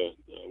dodge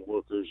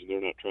workers, and they're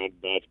not trying to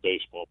dodge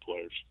baseball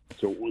players.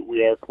 So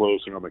we are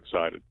close, and I'm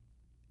excited.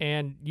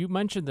 And you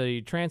mentioned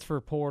the transfer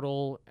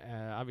portal.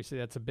 Obviously,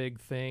 that's a big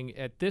thing.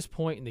 At this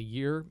point in the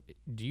year,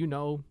 do you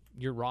know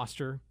your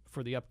roster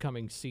for the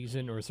upcoming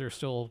season, or is there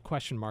still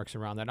question marks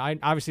around that?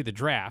 Obviously, the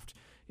draft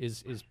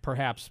is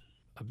perhaps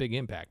a big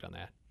impact on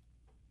that.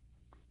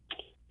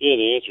 Yeah,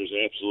 the answer is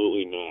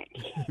absolutely not.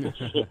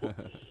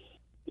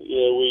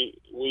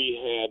 we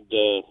had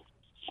a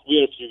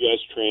few guys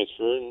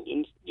transfer,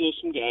 and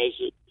some guys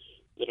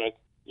that I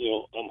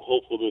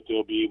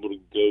be able to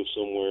go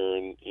somewhere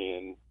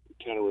and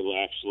kind of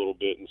relax a little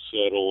bit and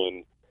settle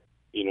and,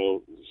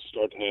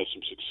 start to have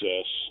some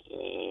success.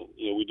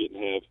 We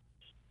didn't have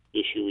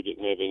this year. We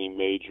didn't have any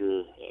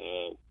major,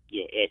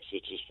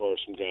 exits as far as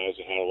some guys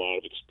that had a lot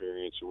of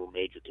experience and were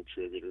major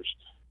contributors.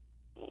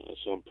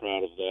 So I'm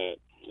proud of that.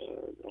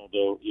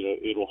 Although,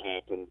 it'll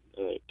happen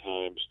at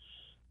times.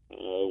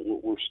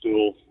 We're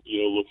still,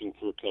 looking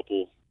for a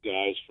couple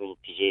guys from a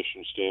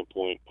position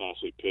standpoint,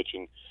 possibly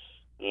pitching.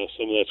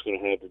 Some of that's going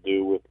to have to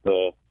do with,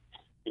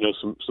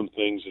 some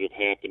things that have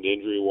happened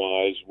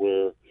injury-wise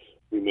where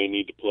we may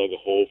need to plug a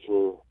hole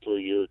for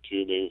a year or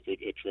two, maybe with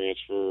a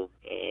transfer,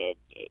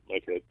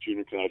 like a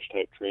junior college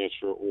type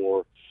transfer,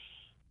 or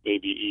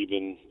maybe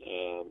even,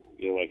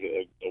 like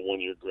a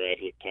one-year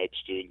graduate type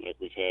student like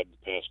we've had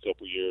the past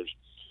couple of years.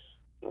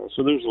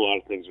 So there's a lot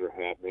of things that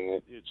are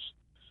happening.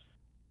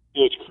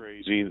 It's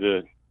crazy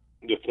the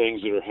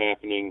things that are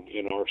happening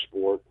in our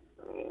sport.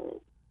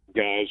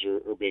 Guys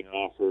are being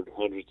offered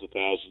hundreds of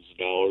thousands of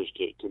dollars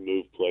to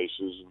move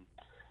places.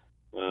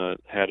 And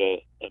had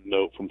a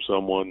note from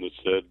someone that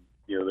said,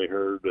 they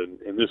heard,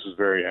 and this is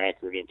very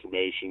accurate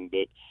information,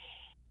 but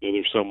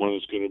there's someone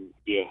that's going to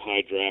be a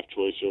high draft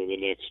choice over the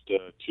next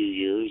 2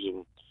 years,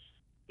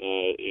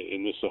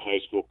 and this is a high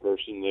school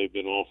person. They've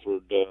been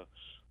offered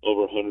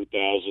over $100,000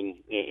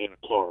 in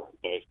a car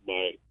by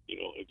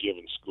a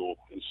given school,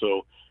 and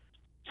so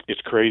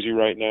it's crazy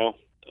right now.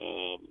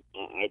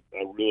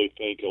 I really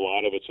think a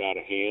lot of it's out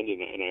of hand,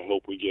 and I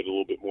hope we get a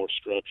little bit more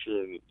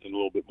structure and a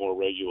little bit more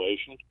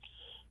regulation.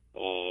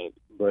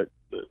 But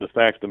the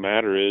fact of the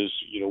matter is,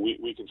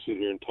 we can sit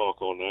here and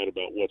talk all night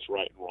about what's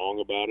right and wrong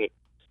about it.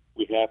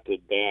 We have to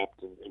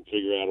adapt and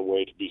figure out a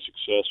way to be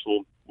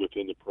successful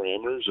within the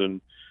parameters,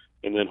 and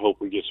then hope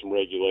we get some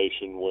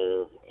regulation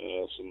where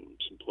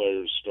some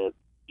players start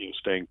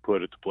staying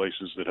put at the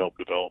places that help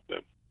develop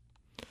them.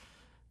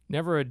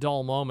 Never a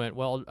dull moment.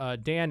 Well,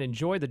 Dan,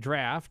 enjoy the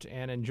draft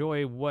and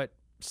enjoy what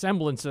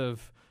semblance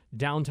of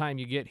downtime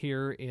you get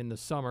here in the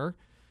summer.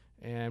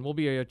 And we'll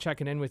be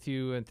checking in with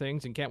you and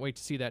things, and can't wait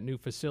to see that new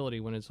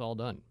facility when it's all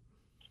done.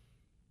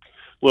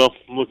 Well,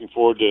 I'm looking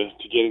forward to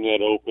getting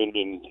that open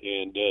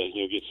and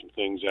get some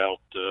things out,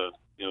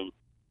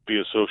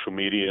 via social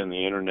media and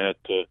the internet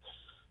to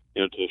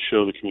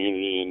show the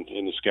community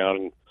and the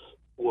scouting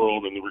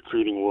world and the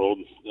recruiting world,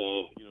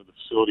 the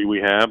facility we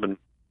have. And,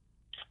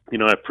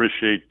 I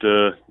appreciate,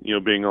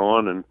 being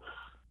on, and,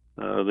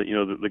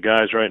 the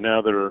guys right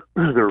now that are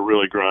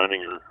really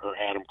grinding are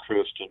Adam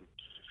Christ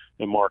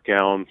and Mark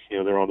Allen.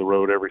 They're on the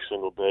road every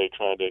single day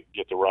trying to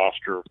get the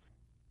roster,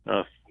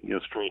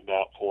 straightened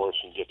out for us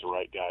and get the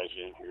right guys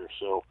in here.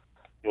 So,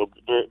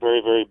 very,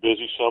 very, very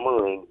busy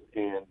summer and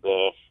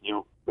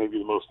maybe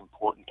the most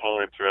important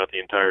time throughout the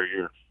entire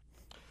year.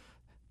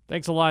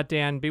 Thanks a lot,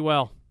 Dan. Be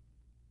well.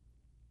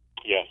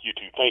 Yeah, you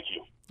too. Thank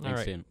you. All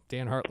right,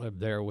 Dan Hartleb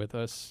there with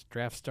us.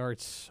 Draft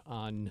starts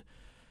on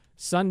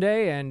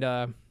Sunday,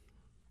 and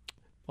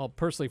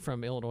personally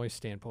from Illinois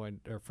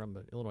standpoint, or from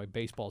the Illinois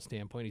baseball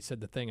standpoint, he said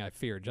the thing I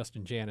fear: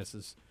 Justin Janis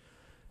is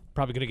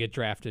probably going to get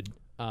drafted,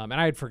 and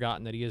I had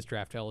forgotten that he is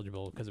draft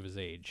eligible because of his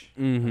age.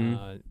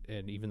 Mm-hmm.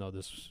 And even though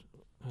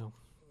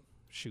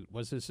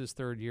was this his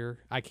third year?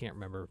 I can't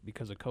remember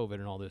because of COVID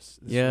and all this.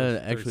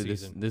 Actually,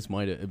 this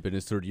might have been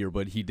his third year,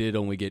 but he did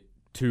only get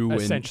two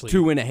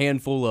in a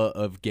handful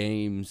of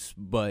games,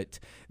 but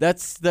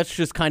that's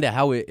just kind of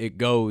how it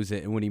goes.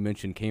 And when he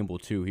mentioned Campbell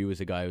too, he was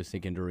a guy I was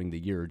thinking during the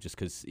year, just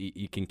because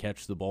he can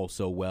catch the ball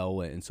so well,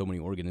 and so many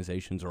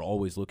organizations are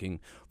always looking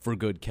for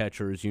good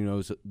catchers.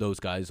 Those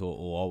guys will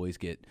always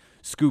get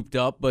scooped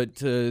up, but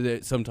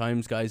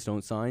sometimes guys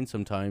don't sign,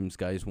 sometimes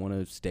guys want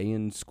to stay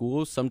in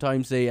school,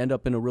 sometimes they end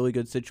up in a really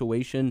good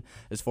situation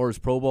as far as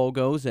pro ball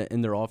goes,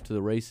 and they're off to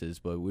the races.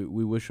 But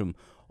we wish them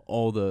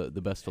all the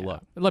best of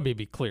luck. Let me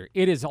be clear.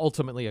 It is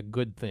ultimately a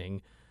good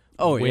thing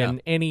when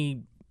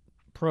any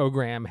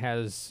program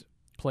has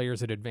players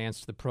that advance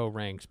to the pro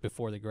ranks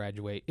before they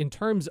graduate in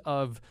terms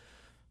of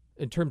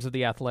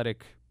the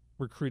athletic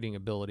recruiting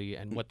ability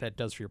and what that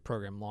does for your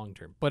program long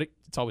term. But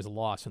it's always a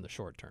loss in the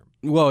short term.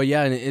 Well,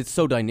 yeah, and it's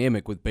so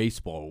dynamic with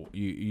baseball.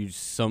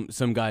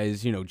 Some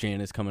guys,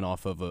 Janis coming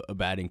off of a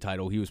batting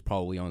title, he was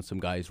probably on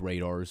some guys'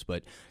 radars,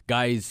 but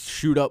guys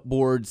shoot up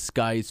boards,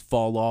 guys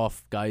fall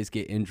off, guys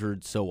get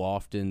injured so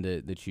often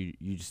that you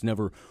just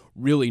never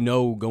really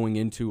know going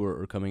into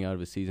or coming out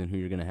of a season who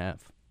you're going to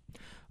have.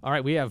 All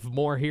right, we have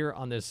more here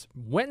on this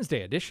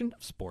Wednesday edition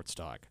of Sports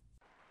Talk.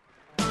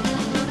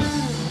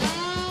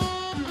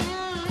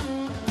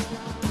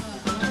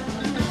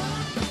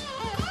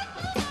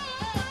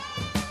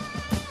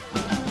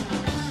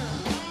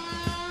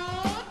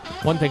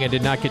 One thing I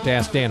did not get to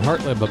ask Dan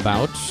Hartleb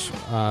about,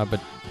 but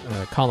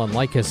Colin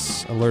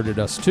Likas alerted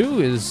us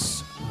to,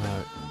 is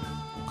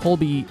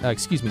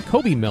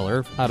Kobe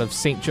Miller out of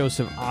St.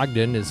 Joseph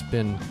Ogden has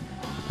been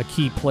a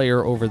key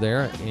player over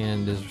there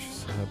and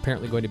is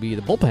apparently going to be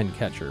the bullpen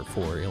catcher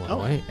for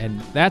Illinois. And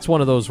that's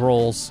one of those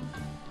roles,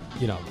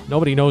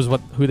 nobody knows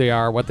who they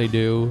are, what they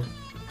do,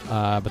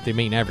 but they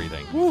mean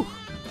everything. Woo.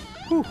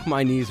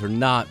 my knees are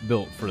not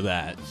built for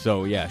that.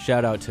 So, yeah,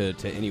 shout out to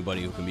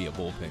anybody who can be a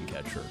bullpen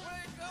catcher.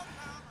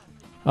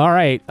 All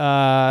right.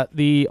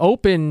 The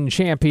Open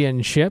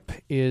Championship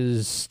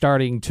is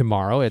starting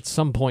tomorrow. At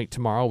some point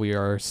tomorrow, we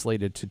are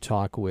slated to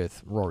talk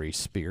with Rory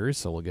Spears,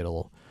 so we'll get a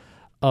little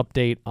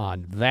update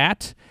on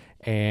that.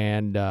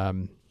 And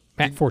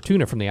Matt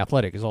Fortuna from The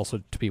Athletic is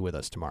also to be with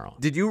us tomorrow.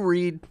 Did you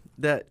read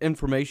that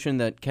information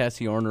that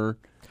Cassie Arner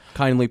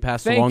kindly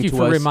passed along to us? Thank you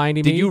for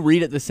reminding me. Did you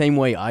read it the same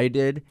way I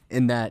did,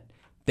 in that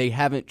they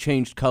haven't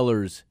changed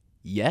colors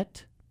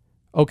yet?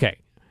 Okay.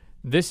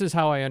 This is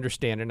how I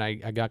understand it, and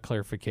I got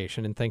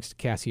clarification, and thanks to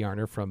Cassie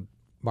Arner from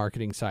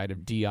marketing side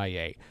of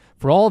DIA.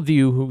 For all of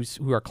you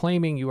who are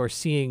claiming you are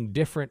seeing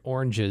different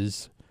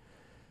oranges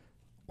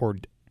or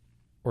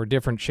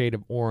different shade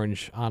of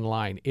orange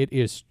online, it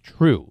is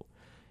true.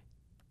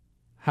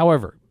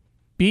 However,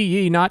 be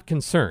ye not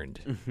concerned.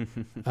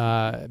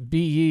 Be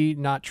ye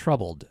not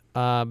troubled.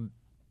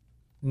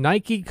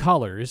 Nike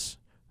colors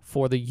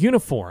for the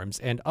uniforms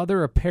and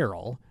other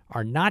apparel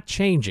are not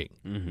changing.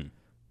 Mm-hmm.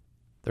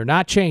 They're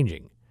not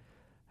changing.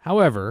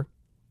 However,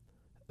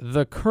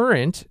 the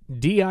current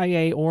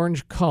DIA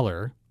orange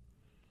color,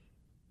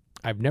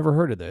 I've never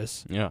heard of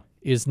this,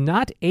 is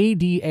not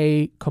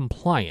ADA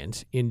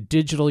compliant in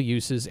digital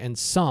uses and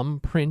some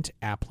print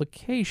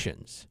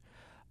applications.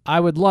 I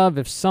would love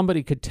if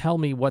somebody could tell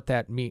me what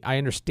that means. I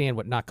understand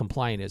what not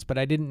compliant is, but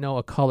I didn't know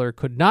a color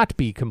could not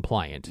be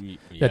compliant,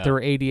 that there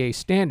are ADA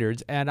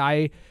standards, and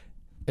I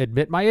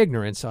admit my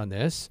ignorance on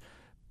this.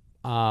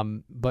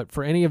 But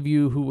for any of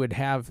you who would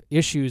have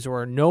issues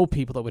or know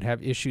people that would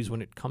have issues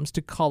when it comes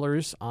to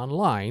colors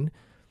online,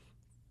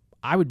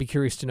 I would be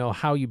curious to know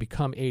how you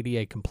become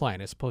ADA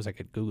compliant. I suppose I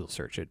could Google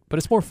search it, but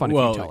it's more fun if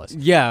you tell us.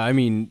 Yeah, I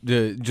mean,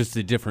 just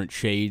the different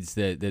shades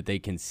that they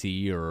can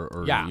see or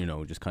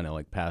just kind of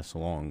like pass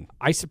along.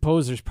 I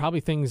suppose there's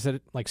probably things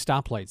that, like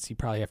stoplights, you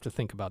probably have to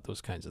think about those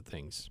kinds of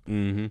things.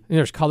 Mm-hmm. And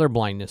there's color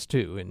blindness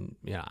too, and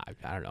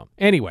I don't know.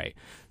 Anyway,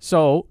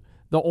 so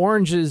the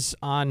oranges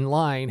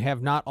online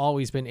have not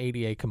always been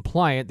ADA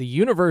compliant. The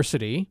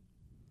university,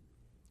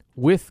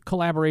 with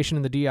collaboration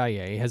in the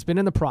DIA, has been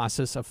in the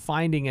process of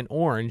finding an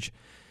orange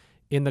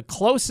in the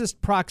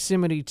closest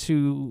proximity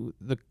to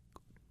the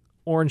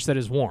orange that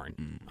is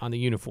worn on the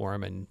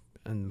uniform and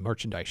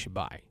merchandise you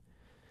buy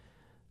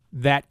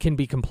that can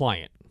be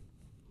compliant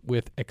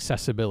with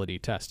accessibility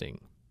testing.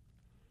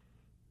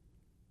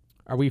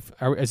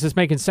 Is this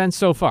making sense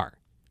so far?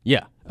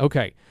 Yeah.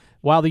 Okay.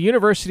 While the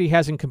university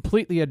hasn't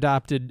completely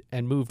adopted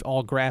and moved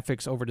all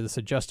graphics over to this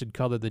adjusted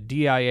color, the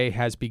DIA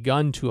has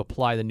begun to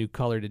apply the new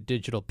color to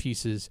digital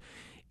pieces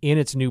in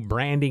its new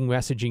branding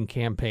messaging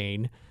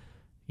campaign.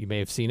 You may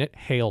have seen it,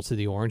 Hail to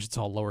the Orange. It's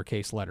all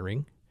lowercase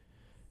lettering.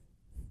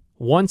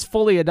 Once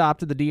fully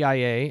adopted, the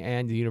DIA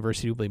and the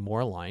university will be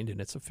more aligned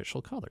in its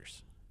official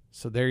colors.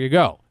 So there you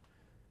go.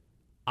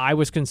 I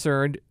was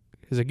concerned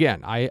because,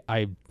 again, I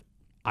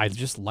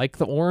just like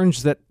the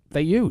orange that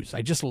they use.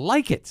 I just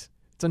like it.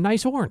 It's a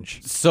nice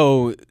orange.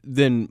 So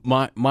then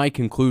my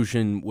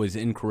conclusion was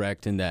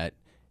incorrect in that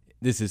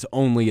this is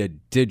only a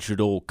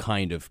digital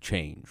kind of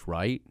change,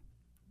 right?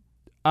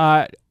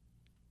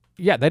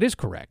 Yeah, that is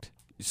correct.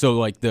 So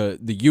like the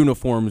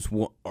uniforms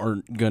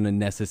aren't going to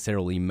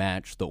necessarily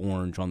match the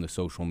orange on the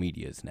social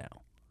medias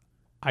now.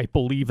 I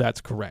believe that's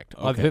correct.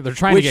 Okay. They're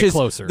trying to get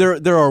closer.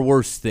 There are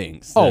worse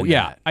things. Oh,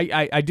 yeah.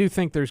 I do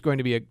think there's going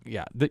to be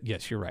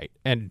yes, you're right.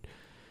 And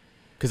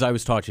because I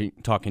was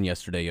talking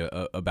yesterday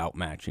about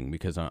matching,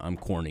 because I'm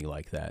corny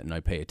like that and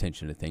I pay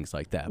attention to things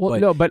like that.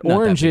 Well, but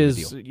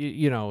oranges,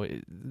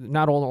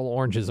 not all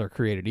oranges are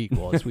created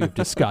equal, as we've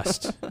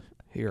discussed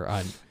here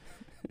on.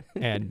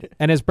 And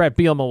as Brett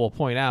Bielema will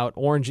point out,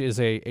 orange is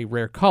a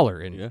rare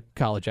color in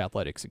college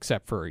athletics,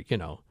 except for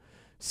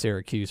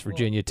Syracuse,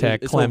 Virginia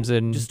Tech,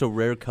 Clemson, just a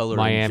rare color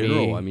Miami. In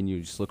general. I mean,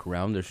 you just look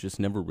around. There's just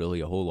never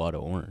really a whole lot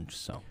of orange.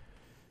 So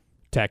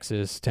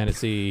Texas,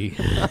 Tennessee.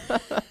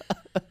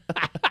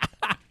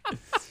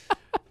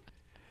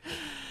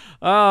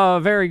 Oh,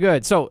 very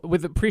good. So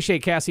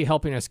appreciate Cassie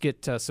helping us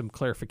get some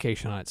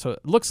clarification on it. So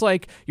it looks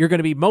like you're going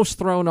to be most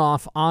thrown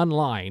off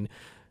online,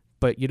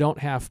 but you don't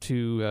have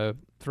to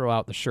throw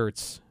out the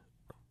shirts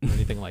or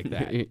anything like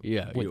that.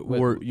 Yeah,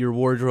 your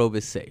wardrobe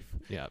is safe.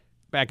 Yeah,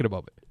 back in a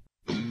moment.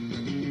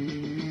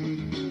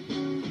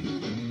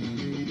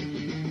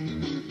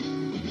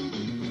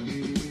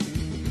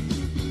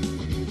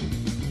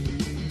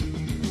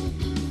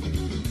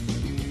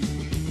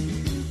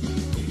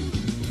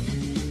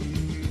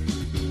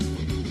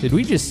 Did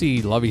we just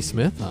see Lovie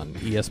Smith on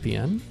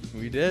ESPN?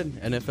 We did.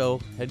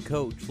 NFL head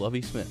coach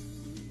Lovie Smith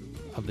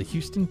of the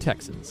Houston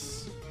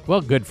Texans. Well,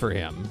 good for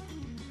him.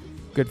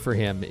 Good for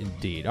him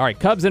indeed. All right,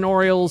 Cubs and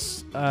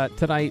Orioles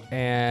tonight,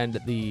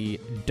 and the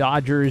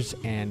Dodgers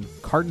and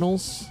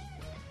Cardinals.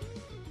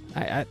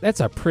 That's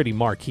a pretty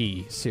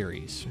marquee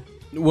series.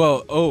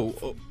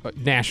 Well,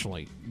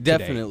 nationally.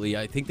 Definitely.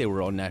 Today. I think they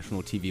were on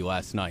national TV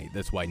last night.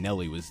 That's why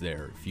Nelly was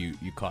there, if you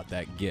caught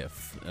that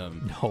GIF.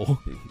 No.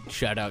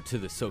 Shout out to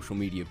the social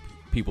media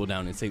people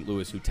down in St.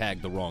 Louis who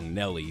tagged the wrong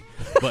Nelly.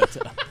 But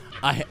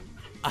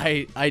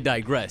I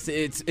digress.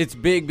 It's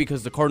big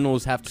because the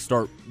Cardinals have to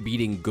start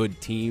beating good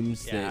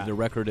teams. Yeah. The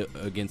record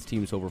against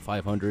teams over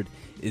 500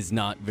 is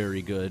not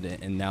very good,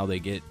 and now they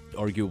get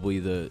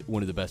arguably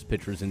one of the best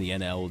pitchers in the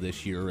NL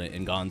this year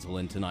in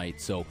Gonsolin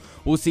tonight. So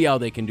we'll see how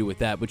they can do with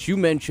that. But you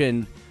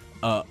mentioned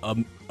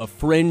a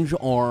fringe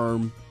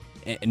arm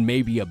and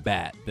maybe a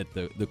bat that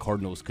the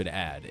Cardinals could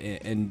add.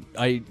 And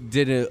I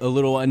did a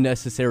little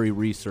unnecessary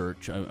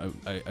research.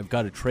 I've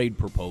got a trade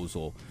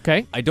proposal.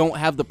 Okay. I don't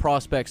have the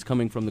prospects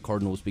coming from the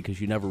Cardinals because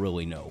you never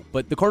really know.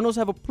 But the Cardinals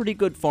have a pretty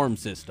good farm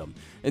system.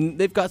 And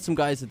they've got some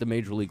guys at the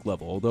major league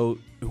level, although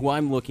who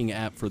I'm looking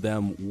at for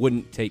them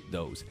wouldn't take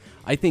those.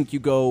 I think you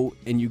go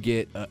and you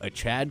get a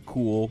Chad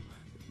Kuhl,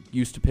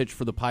 used to pitch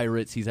for the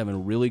Pirates. He's having a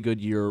really good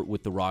year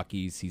with the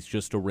Rockies. He's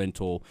just a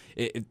rental.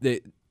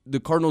 The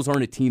Cardinals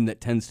aren't a team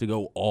that tends to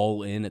go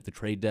all in at the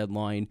trade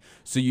deadline.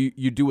 So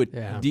you do a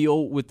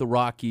deal with the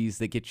Rockies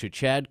that gets you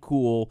Chad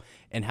Kuhl,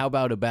 and how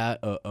about a bat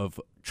of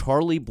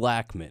Charlie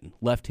Blackmon,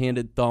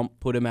 left-handed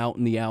thump, put him out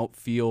in the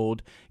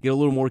outfield, get a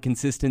little more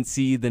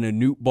consistency than a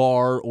Newt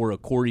Barr or a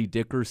Corey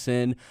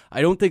Dickerson.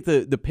 I don't think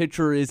the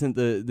pitcher isn't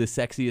the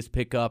sexiest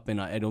pickup, and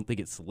I don't think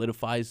it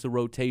solidifies the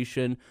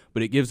rotation,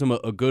 but it gives them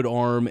a good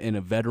arm and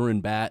a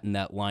veteran bat in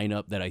that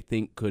lineup that I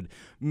think could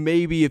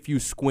maybe, if you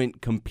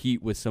squint,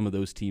 compete with some of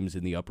those teams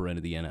in the upper end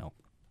of the NL.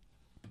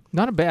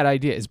 Not a bad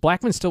idea. Is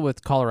Blackmon still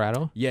with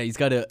Colorado? Yeah, he's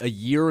got a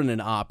year and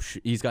an option.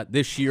 He's got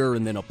this year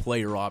and then a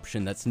player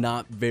option that's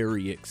not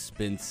very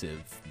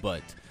expensive,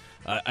 but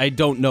I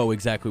don't know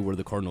exactly where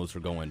the Cardinals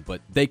are going,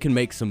 but they can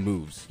make some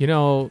moves.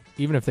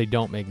 Even if they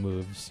don't make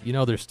moves,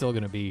 they're still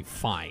going to be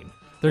fine.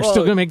 They're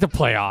still going to make the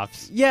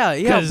playoffs. Yeah,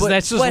 because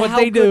that's just what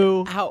they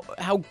do.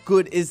 How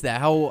good is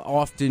that? How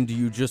often do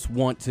you just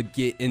want to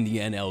get in the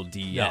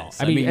NLDS? No,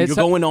 I mean you're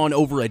going on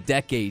over a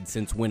decade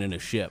since winning a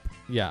ship.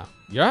 Yeah.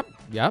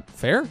 Yep.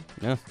 Fair.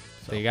 Yeah.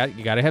 So you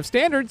got to have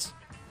standards,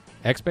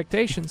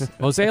 expectations.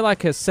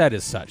 Mozeliak has said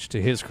as such,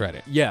 to his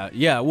credit.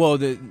 Yeah. Well,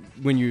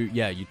 when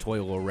you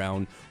toil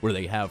around where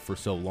they have for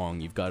so long,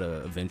 you've got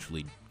to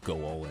eventually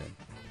go all in.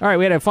 All right,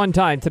 we had a fun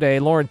time today.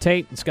 Lauren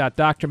Tate and Scott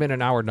Docterman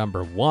in hour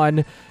number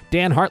 1.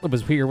 Dan Hartleb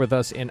was here with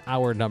us in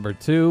hour number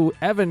 2.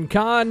 Evan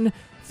Conn,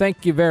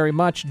 thank you very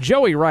much.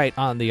 Joey Wright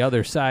on the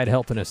other side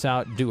helping us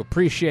out. Do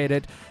appreciate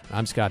it.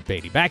 I'm Scott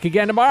Beatty. Back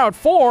again tomorrow at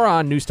 4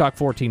 on News Talk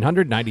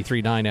 1400,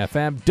 93.9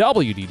 FM,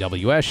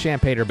 WDWS,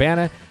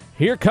 Champaign-Urbana.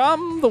 Here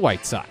come the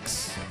White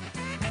Sox.